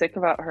worried, sick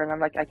about her, and I'm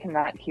like, I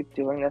cannot keep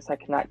doing this. I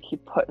cannot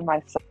keep putting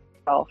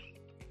myself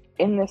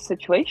in this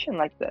situation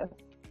like this.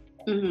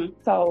 Mm-hmm.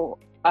 So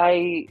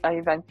I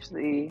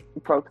eventually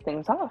broke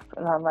things off,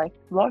 and I'm like,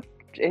 look,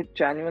 it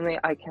genuinely,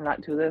 I cannot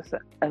do this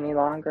any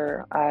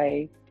longer.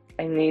 I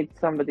need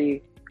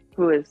somebody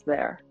who is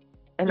there.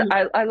 And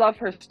Mm-hmm. I love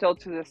her still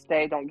to this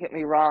day, don't get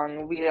me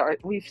wrong.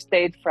 We've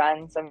stayed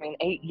friends. I mean,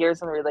 8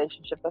 years in a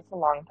relationship, that's a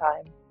long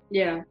time.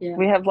 Yeah, yeah.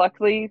 We have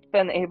luckily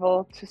been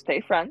able to stay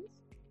friends,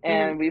 Mm-hmm.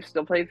 and we've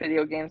still played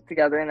video games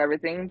together and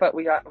everything, but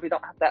we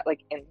don't have that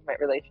like intimate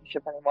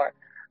relationship anymore.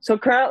 So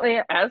currently,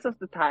 as of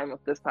the time of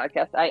this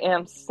podcast, I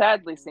am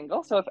sadly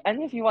single. So if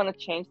any of you want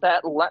to change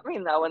that, let me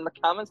know in the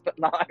comments. But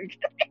no,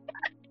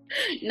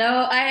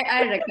 No,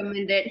 I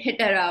recommend it.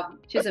 Hit her up.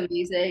 She's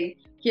amazing.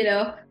 You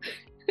know,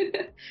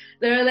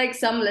 There are like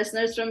some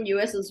listeners from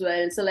US as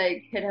well. So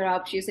like hit her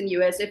up. She's in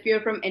US. If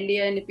you're from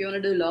India and if you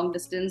want to do long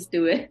distance,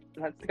 do it.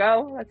 Let's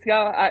go. Let's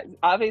go.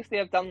 Obviously,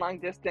 I've done long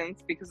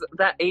distance because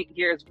that 8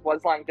 years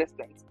was long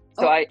distance.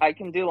 So Oh, I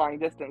can do long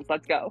distance.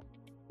 Let's go.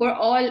 for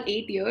all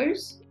 8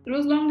 years, it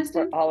was long For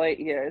distance? all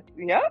 8 years.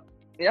 Yep.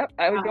 Yep.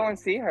 I would go Wow. and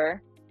see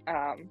her.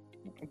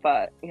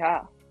 But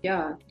yeah,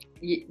 Yeah,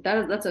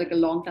 that's like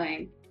a long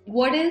time.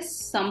 What is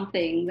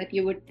something that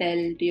you would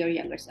tell to your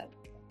younger self?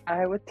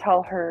 I would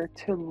tell her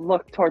to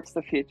look towards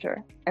the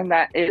future and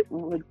that it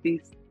will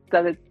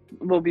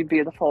be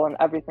beautiful and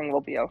everything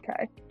will be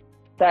okay.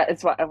 That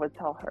is what I would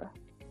tell her.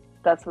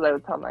 That's what I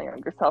would tell my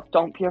younger self.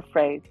 Don't be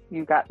afraid.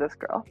 You got this,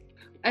 girl.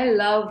 I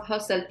love how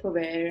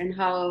self-aware and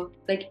how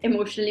like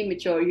emotionally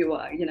mature you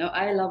are.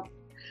 I love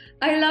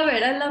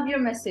it. I love your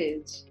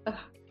message. Ugh,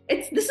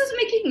 this is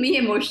making me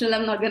emotional.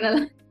 I'm not gonna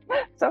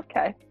lie. It's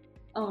okay.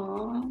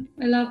 Oh,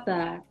 I love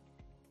that.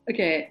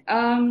 Okay.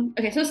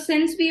 Okay. So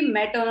since we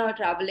met on our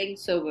traveling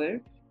server,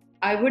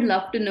 I would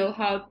love to know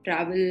how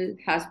travel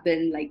has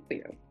been like for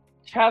you.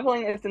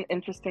 Traveling is an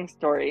interesting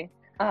story.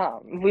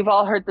 We've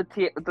all heard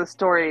the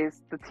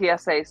stories, the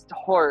TSA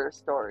horror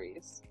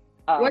stories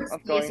What's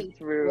of going TSA?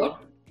 through.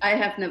 What? I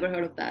have never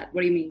heard of that.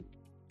 What do you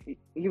mean?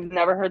 You've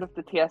never heard of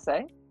the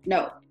TSA?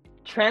 No.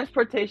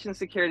 Transportation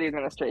Security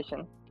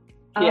Administration,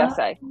 Uh,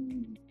 TSA.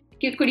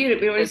 could you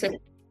repeat what you It's said?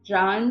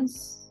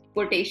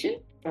 Transportation?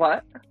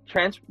 what?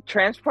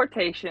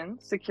 Transportation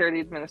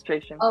Security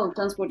Administration. Oh,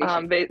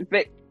 transportation.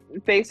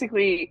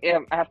 Basically,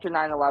 after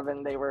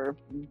 9/11,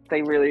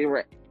 they really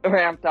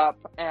ramped up,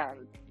 and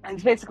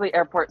it's basically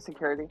airport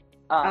security.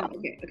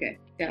 Okay, okay,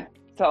 yeah.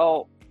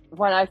 So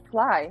when I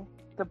fly,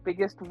 the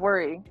biggest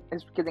worry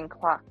is getting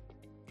clocked.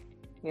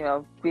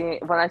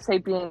 When I say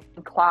being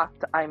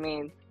clocked, I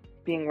mean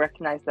being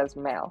recognized as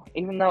male,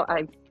 even though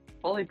I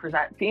fully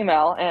present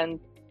female, and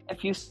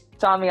if you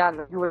saw me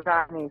on, you would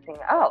not anything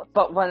else.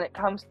 But when it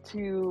comes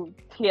to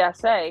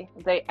TSA,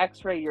 they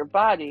x-ray your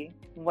body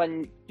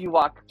when you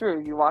walk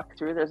through.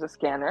 There's a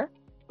scanner.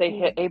 They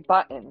hit a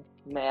button,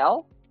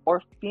 male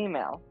or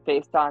female,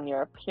 based on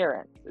your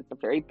appearance. It's a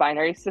very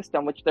binary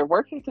system, which they're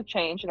working to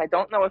change, and I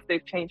don't know if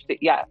they've changed it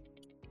yet,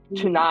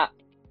 to not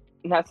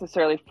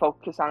necessarily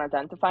focus on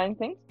identifying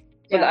things.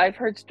 But Yeah. I've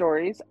heard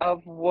stories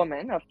of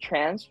women, of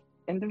trans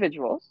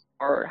individuals,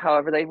 or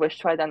however they wish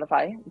to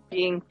identify,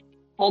 being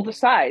pulled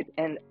aside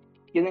and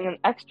getting an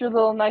extra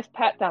little nice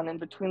pat down in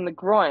between the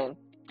groin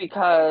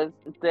because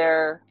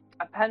their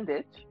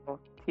appendage, we'll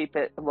keep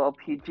it a little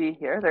PG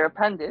here, their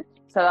appendage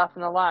set off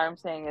an alarm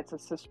saying it's a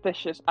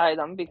suspicious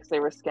item because they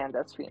were scanned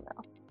as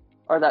female,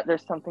 or that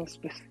there's something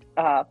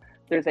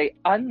there's a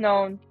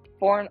unknown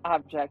foreign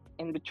object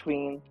in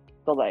between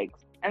the legs.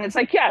 And it's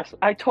like, yes,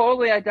 I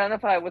totally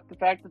identify with the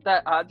fact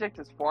that object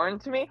is foreign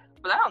to me,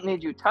 but I don't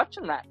need you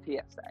touching that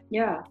PSA.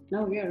 Yeah,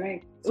 no, you're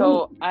right.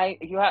 So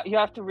you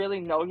have to really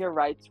know your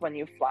rights when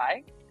you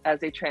fly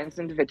as a trans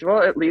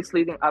individual, at least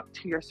leading up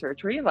to your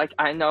surgery. Like,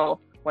 I know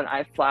when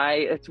I fly,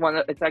 it's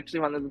actually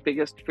one of the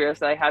biggest fears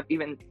that I have,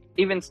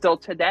 even still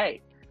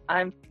today.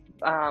 I'm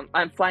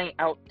flying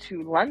out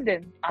to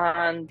London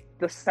on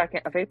the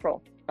 2nd of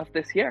April of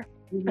this year.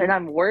 And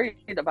I'm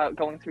worried about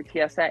going through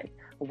TSA,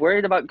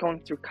 worried about going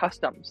through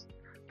customs,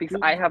 because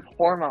I have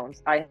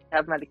hormones, I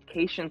have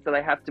medications that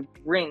I have to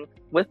bring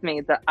with me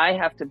that I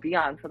have to be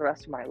on for the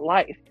rest of my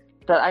life,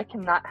 that I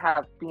cannot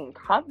have being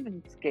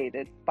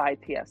confiscated by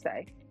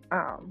TSA.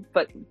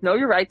 But know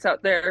your rights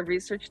out there.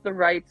 Research the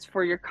rights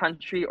for your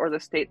country or the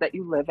state that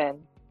you live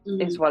in.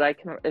 Is what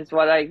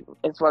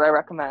I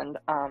recommend.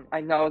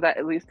 I know that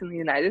at least in the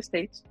United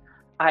States,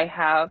 I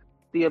have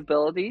the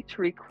ability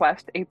to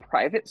request a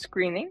private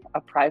screening, a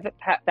private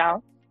pat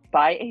down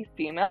by a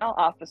female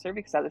officer,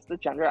 because that is the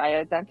gender I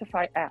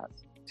identify as.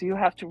 So you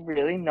have to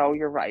really know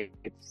your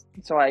rights.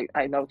 So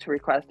I know to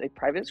request a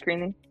private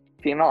screening,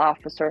 female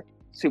officer,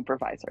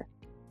 supervisor.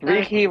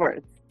 3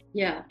 keywords.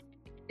 Yeah.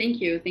 Thank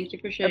you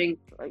for sharing.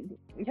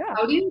 Yeah.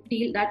 How do you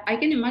deal that? I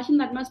can imagine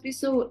that must be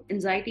so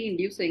anxiety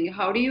inducing.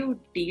 How do you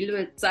deal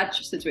with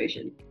such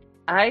situation?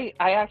 I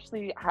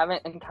actually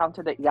haven't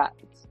encountered it yet.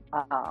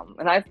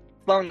 And I've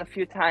flown a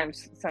few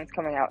times since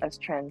coming out as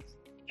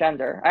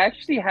transgender.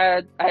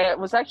 I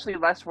was actually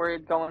less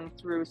worried going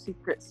through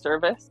Secret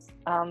Service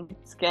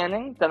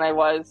scanning than I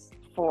was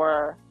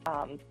for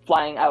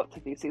flying out to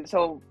DC.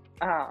 So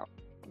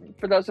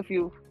for those of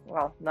you,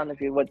 well, none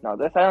of you would know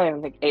this. I don't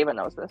even think Ava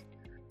knows this.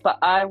 But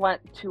I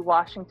went to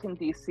Washington,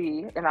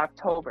 D.C. in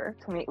October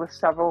to meet with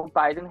several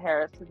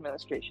Biden-Harris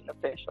administration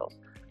officials,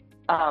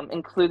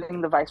 including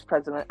the Vice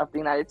President of the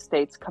United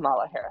States,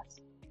 Kamala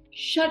Harris.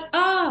 Shut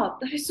up!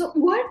 That is so...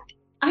 What?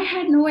 I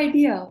had no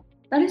idea.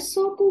 That is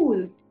so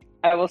cool.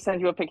 I will send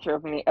you a picture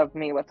of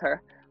me with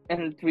her.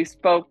 And we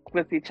spoke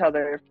with each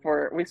other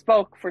for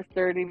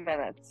 30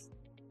 minutes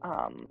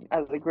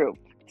as a group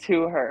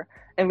to her.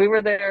 And we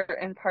were there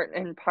in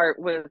part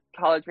with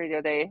College Radio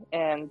Day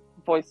and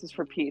Voices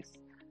for Peace.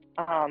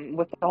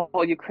 With the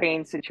whole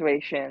Ukraine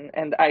situation,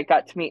 and I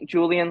got to meet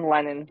Julian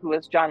Lennon, who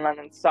was John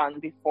Lennon's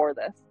son before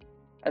this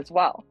as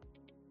well.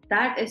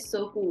 That is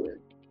so cool.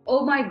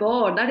 Oh my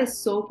God, that is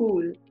so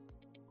cool.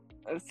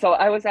 So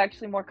I was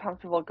actually more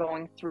comfortable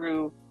going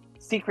through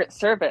Secret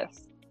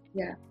Service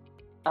Yeah.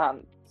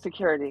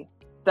 security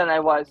than I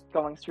was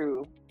going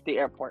through the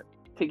airport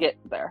to get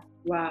there.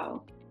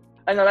 Wow.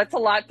 I know that's a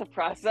lot to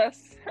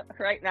process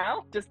right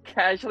now, just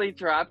casually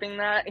dropping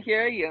that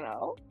here,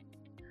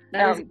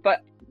 That is,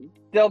 But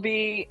there'll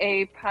be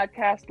a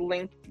podcast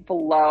linked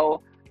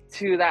below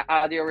to that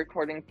audio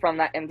recording from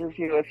that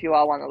interview if you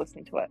all want to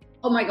listen to it.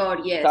 oh my God,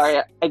 yes. Sorry,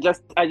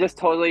 I just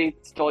totally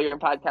stole your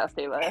podcast,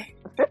 Taylor.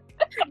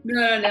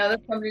 No,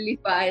 that's completely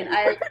fine.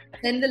 I'll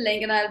send the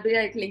link and I'll be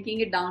like linking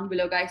it down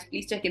below, guys.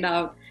 Please check it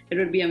out. It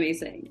would be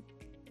amazing.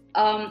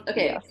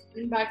 Okay, Yes.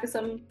 going back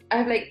to I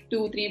have like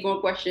 2, 3 more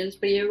questions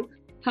for you.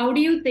 How do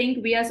you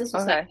think we as a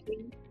society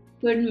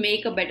could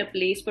make a better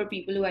place for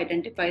people who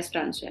identify as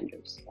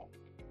transgenders?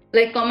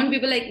 Like common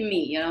people like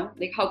me,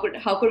 like how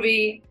could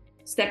we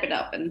step it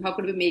up and how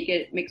could we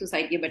make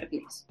society a better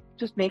place?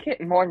 Just make it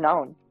more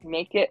known,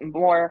 make it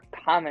more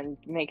common,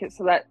 make it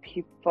so that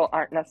people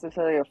aren't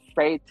necessarily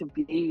afraid to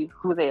be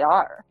who they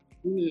are.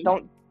 Mm-hmm.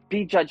 Don't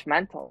be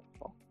judgmental.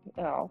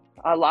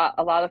 A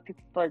lot of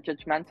people are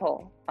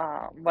judgmental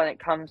when it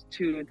comes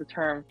to the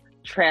term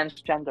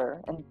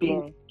transgender and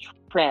being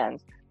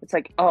trans. It's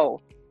like,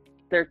 oh,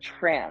 they're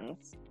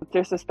trans.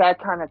 There's this bad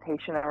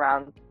connotation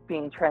around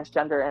being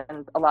transgender,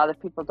 and a lot of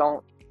people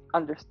don't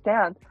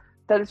understand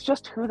that it's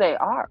just who they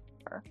are.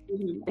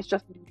 Mm-hmm. It's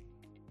just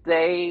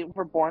they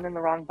were born in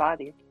the wrong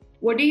body.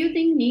 What do you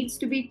think needs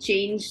to be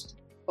changed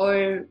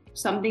or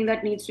something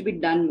that needs to be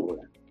done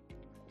more?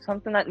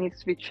 Something that needs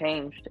to be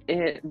changed,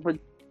 it would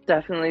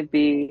definitely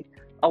be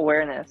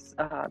awareness,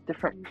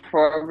 different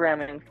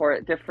programming for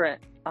it,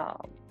 different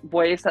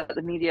ways that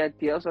the media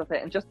deals with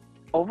it, and just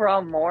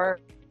overall more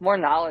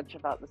knowledge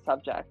about the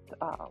subject.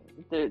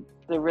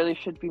 There really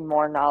should be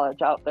more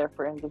knowledge out there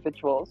for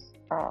individuals,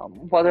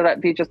 whether that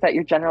be just at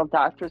your general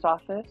doctor's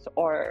office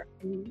or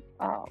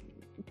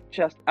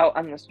just out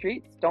on the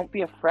streets. Don't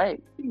be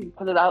afraid.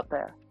 Put it out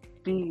there.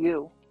 Be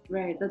you.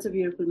 Right, that's a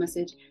beautiful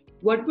message.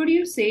 What would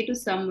you say to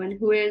someone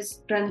who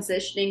is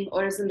transitioning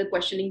or is in the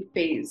questioning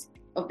phase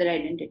of their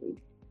identity?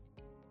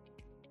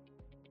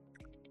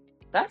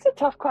 That's a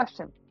tough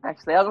question,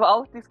 actually. Out of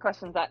all of these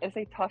questions, that is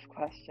a tough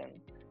question.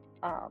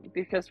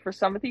 Because for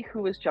somebody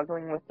who is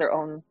juggling with their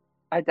own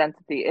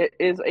identity, it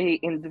is a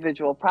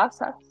individual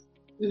process.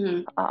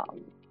 Mm-hmm.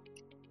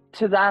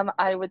 To them,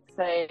 I would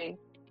say,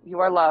 you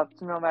are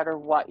loved no matter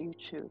what you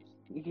choose.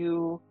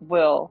 You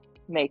will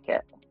make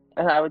it.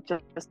 And I would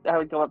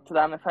go up to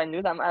them if I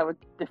knew them.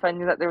 If I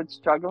knew that they were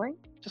struggling,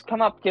 just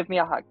come up, give me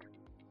a hug.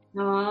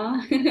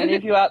 Any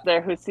of you out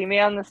there who see me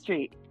on the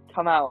street,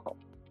 come out,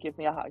 give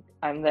me a hug.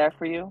 I'm there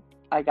for you.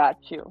 I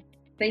got you.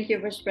 Thank you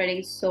for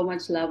spreading so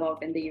much love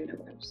out in the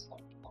universe.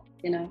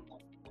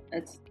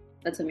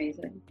 That's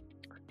amazing.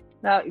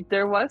 Now,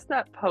 there was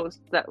that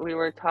post that we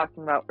were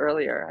talking about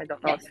earlier. I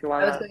don't know if you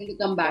want I was going to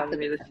come back to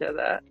me to share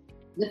that.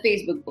 The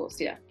Facebook post,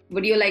 yeah.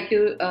 Would you like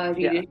to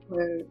read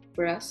it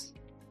for us?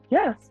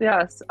 Yes.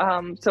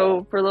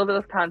 So for a little bit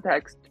of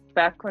context,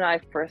 back when I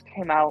first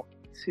came out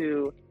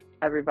to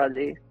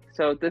everybody,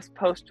 so this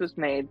post was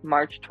made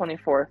March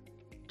 24th,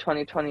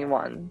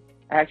 2021.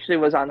 I actually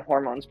was on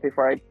hormones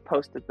before I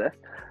posted this.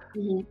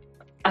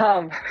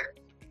 Mm-hmm.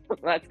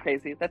 That's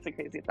crazy. That's a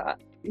crazy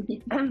thought.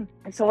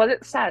 So what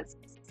it says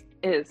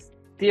is,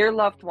 dear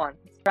loved ones,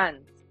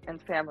 friends,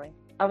 and family,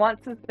 I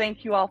want to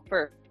thank you all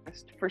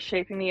first for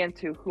shaping me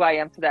into who I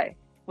am today.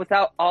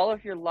 Without all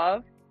of your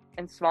love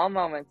and small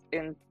moments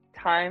in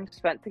time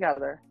spent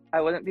together,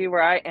 I wouldn't be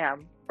where I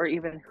am or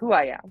even who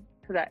I am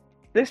today.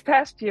 This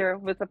past year,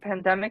 with the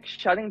pandemic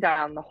shutting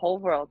down the whole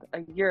world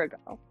a year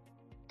ago,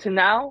 to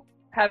now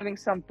having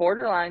some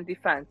borderline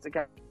defense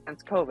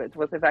against COVID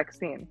with a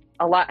vaccine,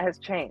 a lot has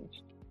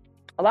changed.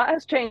 A lot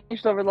has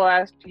changed over the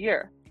last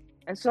year,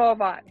 and so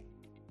have I.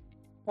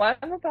 What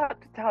I'm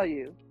about to tell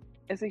you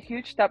is a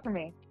huge step for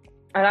me,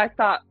 and I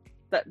thought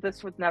that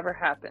this would never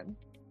happen.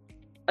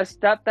 A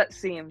step that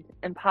seemed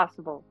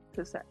impossible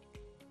to say.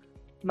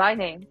 My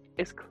name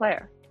is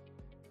Claire.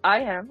 I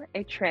am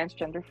a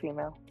transgender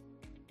female.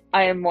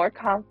 I am more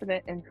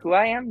confident in who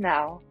I am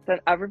now than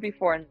ever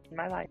before in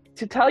my life.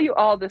 To tell you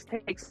all this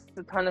takes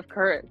a ton of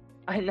courage.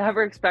 I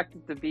never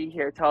expected to be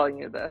here telling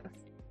you this,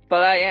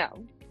 but I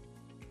am.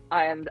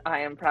 And I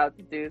am proud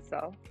to do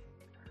so.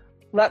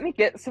 Let me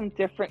get some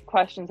different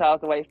questions out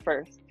of the way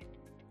first.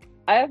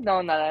 I have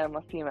known that I am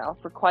a female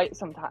for quite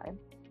some time,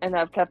 and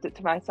I've kept it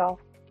to myself.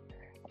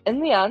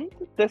 In the end,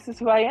 this is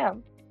who I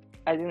am.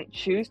 I didn't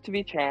choose to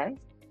be trans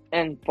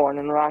and born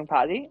in the wrong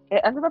body.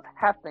 It ended up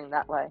happening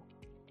that way.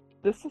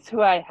 This is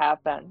who I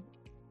have been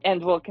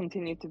and will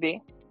continue to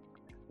be.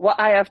 What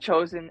I have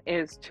chosen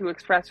is to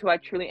express who I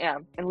truly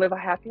am and live a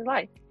happy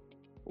life.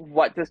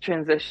 What does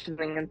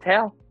transitioning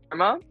entail?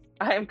 Hormones?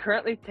 I am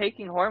currently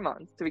taking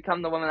hormones to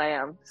become the woman I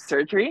am.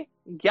 Surgery?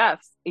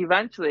 Yes,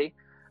 eventually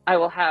I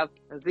will have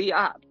the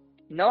op.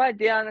 No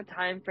idea on a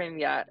time frame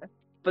yet,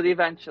 but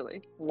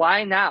eventually.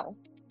 Why now?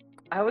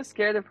 I was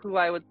scared of who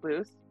I would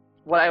lose,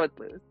 what I would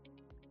lose.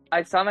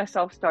 I saw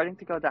myself starting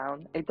to go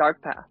down a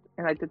dark path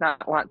and I did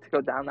not want to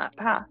go down that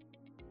path.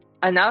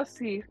 I now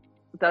see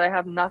that I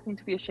have nothing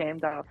to be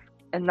ashamed of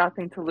and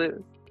nothing to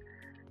lose.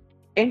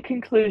 In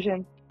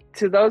conclusion,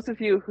 to those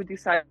of you who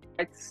decide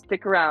to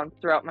stick around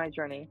throughout my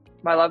journey,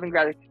 my love and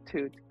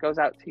gratitude goes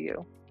out to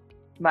you.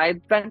 My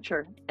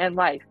adventure and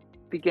life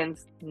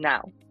begins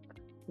now.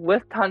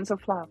 With tons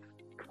of love,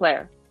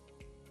 Claire.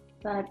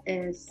 That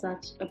is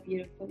such a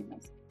beautiful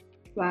message.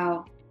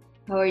 Wow.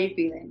 How are you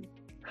feeling?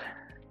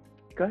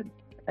 Good.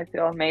 I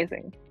feel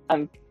amazing.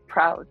 I'm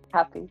proud,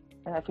 happy,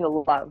 and I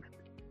feel loved.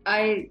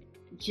 I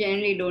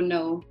generally don't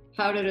know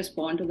how to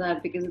respond to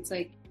that, because it's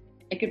like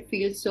I could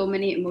feel so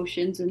many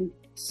emotions and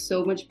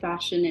so much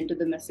passion into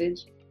the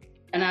message.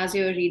 And as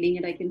you're reading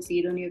it, I can see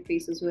it on your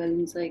face as well.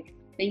 And it's like,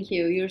 thank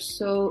you. You're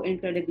so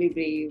incredibly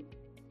brave,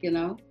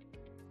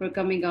 for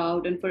coming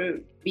out and for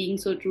being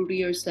so true to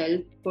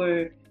yourself,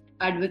 for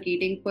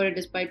advocating for it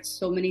despite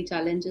so many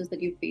challenges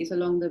that you face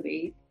along the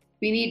way.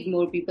 We need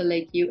more people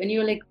like you. And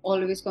you're like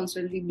always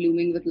constantly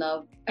blooming with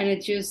love. And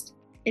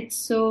it's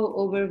so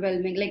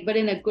overwhelming, like, but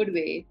in a good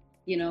way,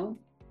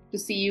 to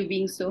see you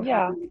being so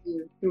happy with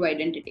your true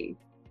identity.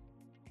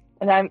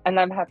 And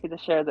I'm happy to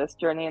share this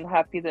journey and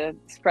happy to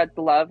spread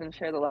the love and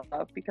share the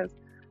love, because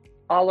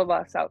all of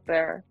us out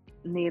there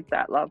need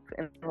that love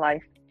in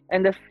life.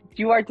 And if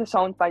you are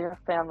disowned by your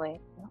family,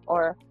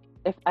 or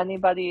if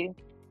anybody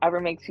ever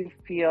makes you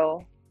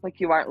feel like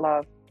you aren't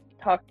loved,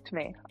 talk to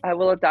me. I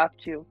will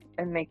adopt you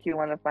and make you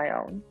one of my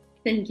own.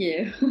 Thank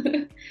you.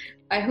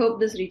 I hope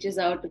this reaches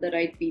out to the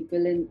right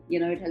people and,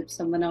 it helps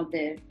someone out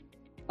there.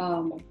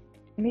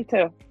 Me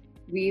too.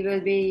 We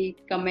will be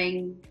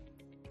coming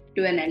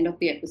to an end of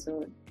the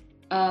episode.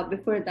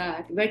 Before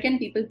that, where can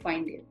people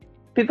find you?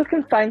 People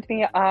can find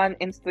me on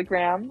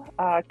Instagram,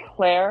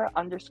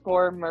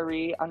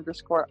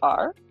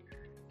 Claire_Marie_R.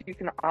 You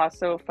can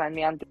also find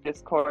me on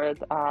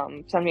Discord.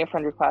 Send me a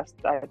friend request.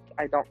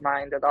 I don't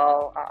mind at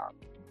all.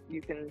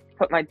 You can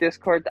put my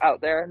Discord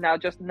out there. Now,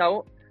 just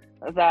note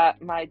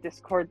that my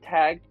Discord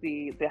tag,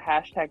 the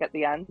hashtag at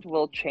the end,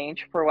 will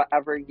change for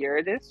whatever year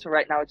it is. So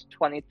right now it's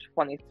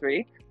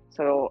 2023.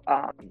 So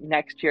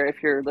next year,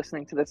 if you're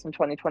listening to this in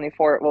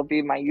 2024, it will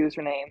be my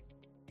username,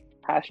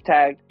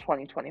 hashtag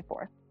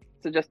 2024.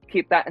 So just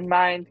keep that in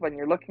mind when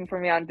you're looking for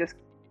me on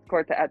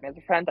Discord to add me as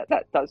a friend.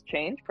 That does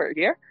change per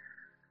year.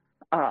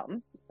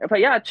 But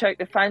yeah,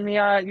 find me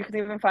on. You can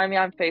even find me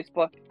on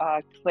Facebook,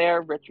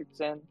 Claire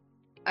Richardson.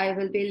 I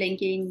will be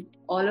linking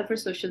all of her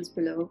socials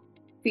below.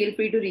 Feel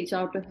free to reach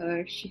out to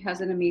her. She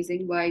has an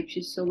amazing vibe.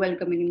 She's so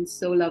welcoming and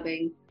so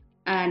loving.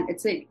 And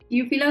it's like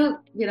you feel a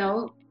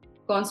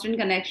constant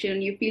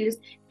connection. You feel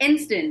just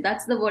instant.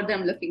 That's the word that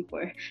I'm looking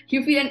for.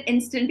 You feel an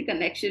instant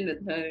connection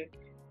with her.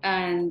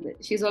 And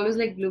she's always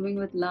like blooming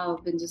with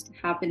love and just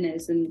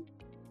happiness and,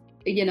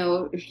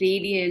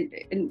 radiant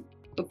and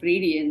of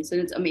radiance.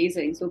 And it's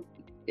amazing. So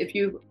if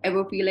you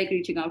ever feel like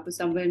reaching out to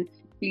someone,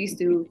 please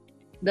do.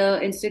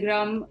 The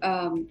Instagram,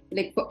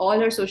 for all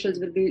her socials,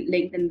 will be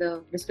linked in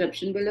the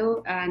description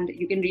below. And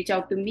you can reach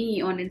out to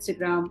me on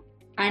Instagram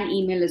and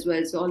email as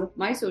well. So all of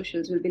my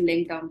socials will be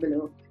linked down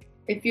below.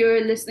 If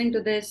you're listening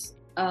to this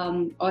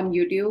on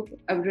YouTube,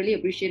 I would really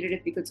appreciate it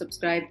if you could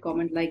subscribe,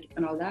 comment, like,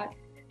 and all that.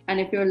 And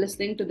if you're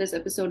listening to this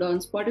episode on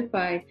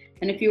Spotify,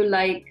 and if you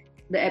like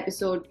the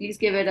episode, please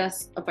give it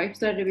us a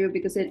 5-star review,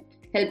 because it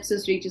helps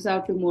us reaches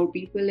out to more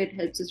people. It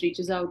helps us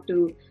reaches out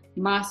to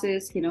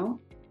masses,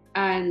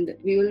 and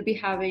we will be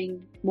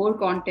having more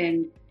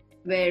content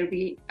where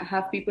we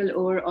have people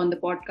over on the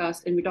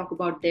podcast and we talk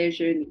about their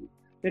journey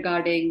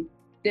regarding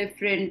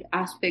different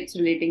aspects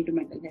relating to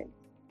mental health.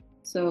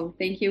 So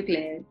thank you,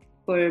 Claire,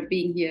 for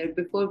being here.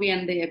 Before we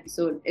end the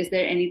episode, is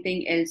there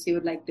anything else you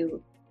would like to,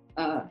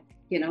 tell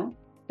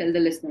the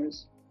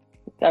listeners?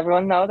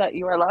 Everyone know that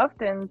you are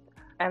loved, and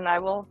I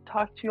will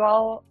talk to you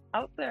all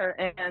out there.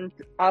 And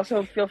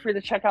also feel free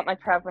to check out my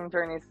traveling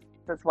journeys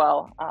as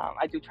well.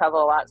 I do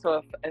travel a lot,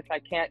 so if I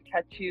can't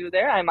catch you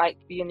there, I might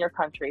be in your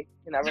country.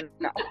 You never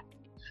know.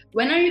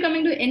 When are you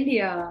coming to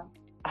India?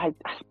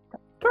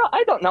 Girl,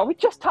 I don't know. We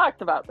just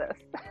talked about this.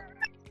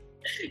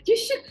 You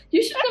should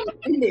come to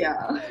India.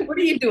 What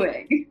are you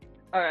doing?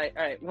 All right.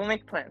 We'll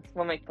make plans.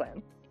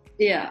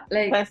 Yeah,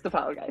 plans to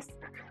follow, guys.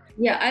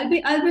 Yeah,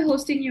 I'll be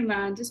hosting you,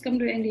 man. Just come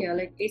to India,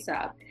 like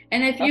ASAP.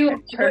 And if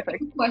you have a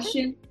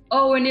question,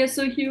 oh, India's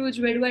so huge,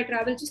 where do I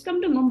travel? Just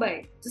come to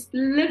Mumbai. Just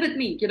live with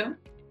me,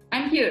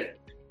 I'm here.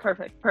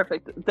 Perfect.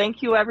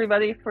 Thank you,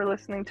 everybody, for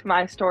listening to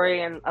my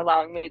story and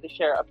allowing me to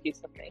share a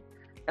piece of me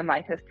and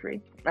my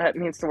history. It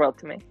means the world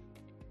to me.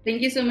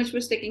 Thank you so much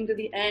for sticking to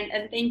the end.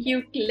 And thank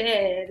you,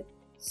 Claire,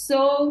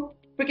 so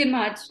freaking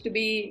much to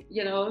be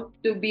on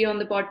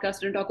the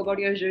podcast and talk about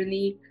your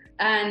journey.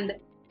 And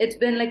it's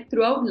been like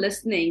throughout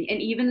listening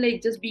and even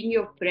like just being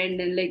your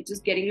friend and like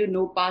just getting to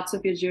know parts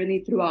of your journey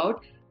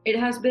throughout, it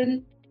has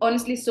been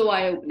honestly so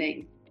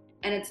eye-opening.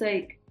 And it's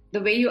like the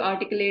way you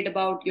articulate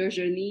about your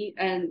journey,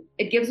 and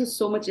it gives us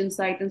so much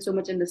insight and so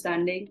much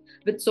understanding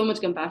with so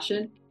much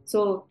compassion.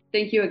 So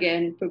thank you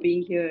again for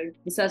being here.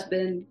 This has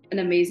been an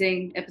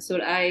amazing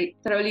episode. I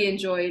thoroughly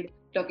enjoyed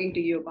talking to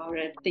you about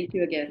it. Thank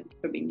you again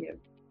for being here.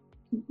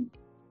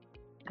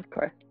 Of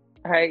course.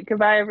 All right.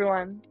 Goodbye,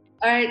 everyone.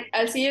 All right,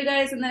 I'll see you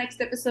guys in the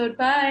next episode.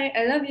 Bye.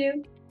 I love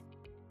you.